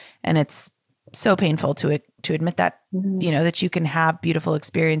beautiful. And it's so painful to admit that, that you can have beautiful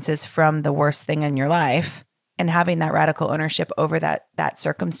experiences from the worst thing in your life, and having that radical ownership over that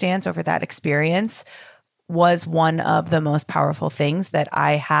circumstance, over that experience, was one of the most powerful things that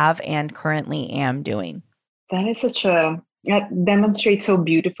I have and currently am doing. That demonstrates so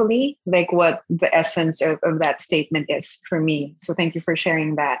beautifully like what the essence of that statement is for me. So thank you for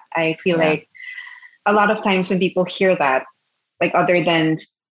sharing that. I feel like a lot of times when people hear that, like other than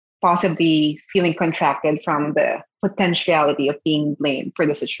possibly feeling contracted from the potentiality of being blamed for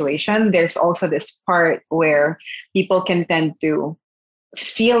the situation, there's also this part where people can tend to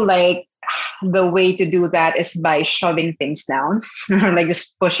feel like the way to do that is by shoving things down or like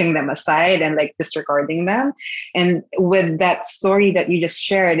just pushing them aside and like disregarding them. And with that story that you just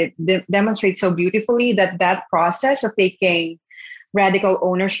shared, it demonstrates so beautifully that process of taking radical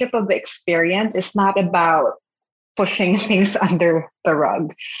ownership of the experience is not about pushing things under the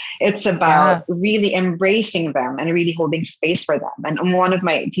rug. It's about really embracing them and really holding space for them. And one of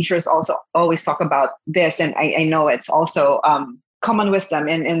my teachers also always talk about this, and I know it's also common wisdom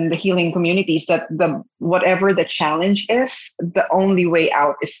in the healing communities, that whatever the challenge is, the only way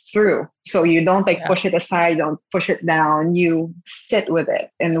out is through. So you don't push it aside, don't push it down, you sit with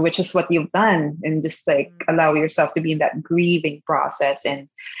it, and which is what you've done, and just allow yourself to be in that grieving process and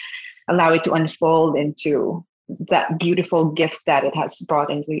allow it to unfold into that beautiful gift that it has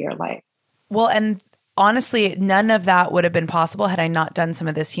brought into your life. Well, and honestly, none of that would have been possible had I not done some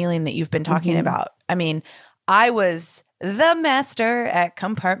of this healing that you've been talking about. I mean, I was the master at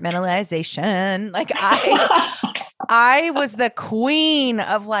compartmentalization. Like I was the queen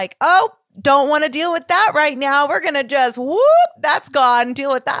of like, oh, don't want to deal with that right now. We're going to just that's gone.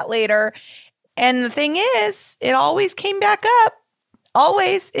 Deal with that later. And the thing is, it always came back up.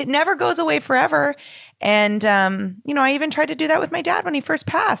 Always. It never goes away forever. And, I even tried to do that with my dad when he first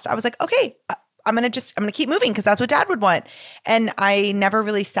passed. I was like, okay, I'm going to keep moving because that's what dad would want. And I never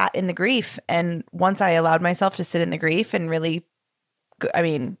really sat in the grief. And once I allowed myself to sit in the grief and really,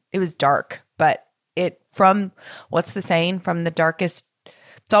 it was dark, but what's the saying? From the darkest,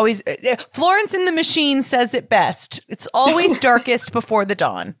 it's always, Florence and the Machine says it best. It's always darkest before the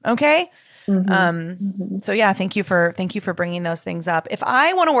dawn. Okay. So yeah, thank you for bringing those things up. If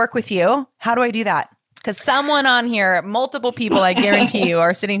I want to work with you, how do I do that? Because someone on here, multiple people, I guarantee you,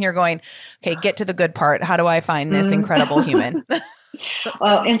 are sitting here going, okay, get to the good part. How do I find this incredible human?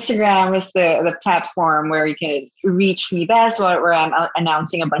 Well, Instagram is the platform where you can reach me best, where I'm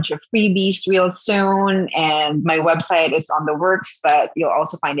announcing a bunch of freebies real soon. And my website is on the works, but you'll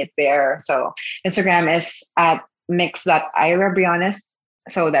also find it there. So Instagram is at mx.irabriones.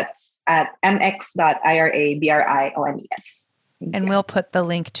 So that's at mx.irabriones. And we'll put the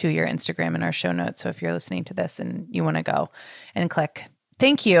link to your Instagram in our show notes. So if you're listening to this and you want to go and click.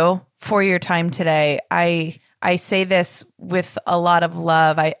 Thank you for your time today. I say this with a lot of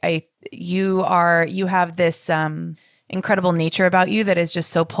love. You have this incredible nature about you that is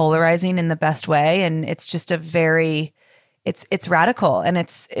just so polarizing in the best way. And it's just it's radical, and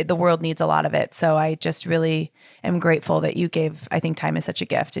the world needs a lot of it. So I just really am grateful that I think time is such a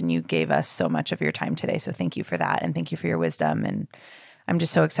gift, and you gave us so much of your time today. So thank you for that. And thank you for your wisdom. And I'm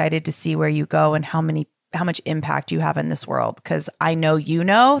just so excited to see where you go and how much impact you have in this world. 'Cause I know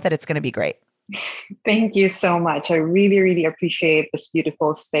that it's going to be great. Thank you so much. I really, really appreciate this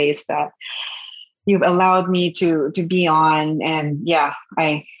beautiful space that you've allowed me to be on. And yeah,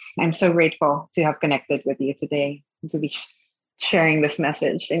 I'm so grateful to have connected with you today, to be sharing this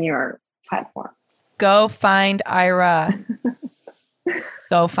message in your platform. Go find Ira.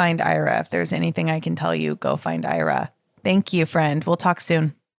 Go find Ira. If there's anything I can tell you, go find Ira. Thank you, friend. We'll talk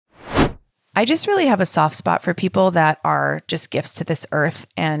soon. I just really have a soft spot for people that are just gifts to this earth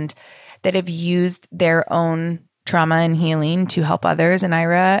and that have used their own trauma and healing to help others. And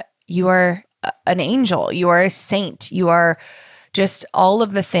Ira, you are an angel. You are a saint. You are just all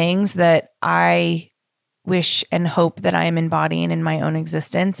of the things that I wish and hope that I am embodying in my own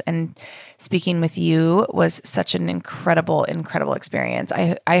existence. And speaking with you was such an incredible, incredible experience.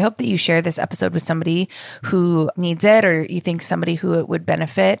 I hope that you share this episode with somebody who needs it, or you think somebody who it would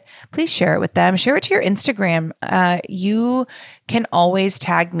benefit. Please share it with them. Share it to your Instagram. You can always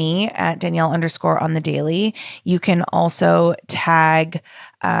tag me at Danielle_on_the_daily. You can also tag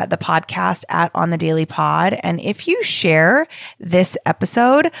the podcast at On the Daily Pod. And if you share this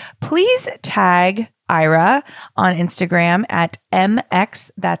episode, please tag Ira on Instagram at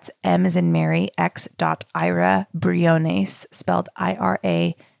MX, that's M as in Mary, X.Ira Briones, spelled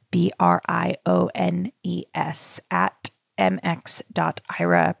IRABRIONES, at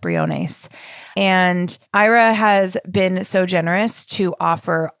mx.ira Briones. And Ira has been so generous to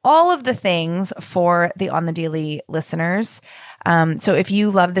offer all of the things for the On the Daily listeners. So if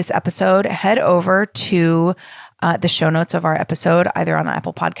you love this episode, head over to the show notes of our episode, either on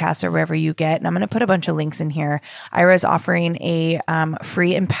Apple Podcasts or wherever you get. And I'm going to put a bunch of links in here. Ira is offering a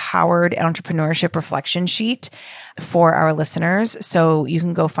free empowered entrepreneurship reflection sheet for our listeners. So you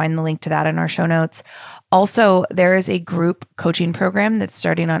can go find the link to that in our show notes. Also, there is a group coaching program that's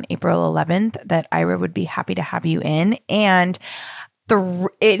starting on April 11th that Ira would be happy to have you in. And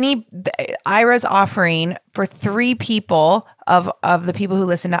Ira's offering for 3 people of the people who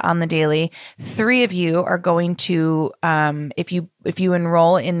listen to On the Daily, 3 of you are going to, if you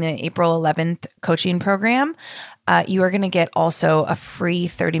enroll in the April 11th coaching program, you are going to get also a free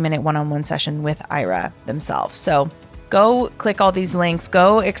 30-minute one-on-one session with Ira themselves. So go click all these links,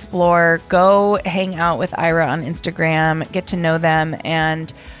 go explore, go hang out with Ira on Instagram, get to know them,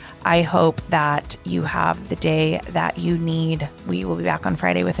 and I hope that you have the day that you need. We will be back on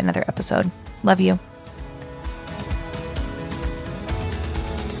Friday with another episode. Love you.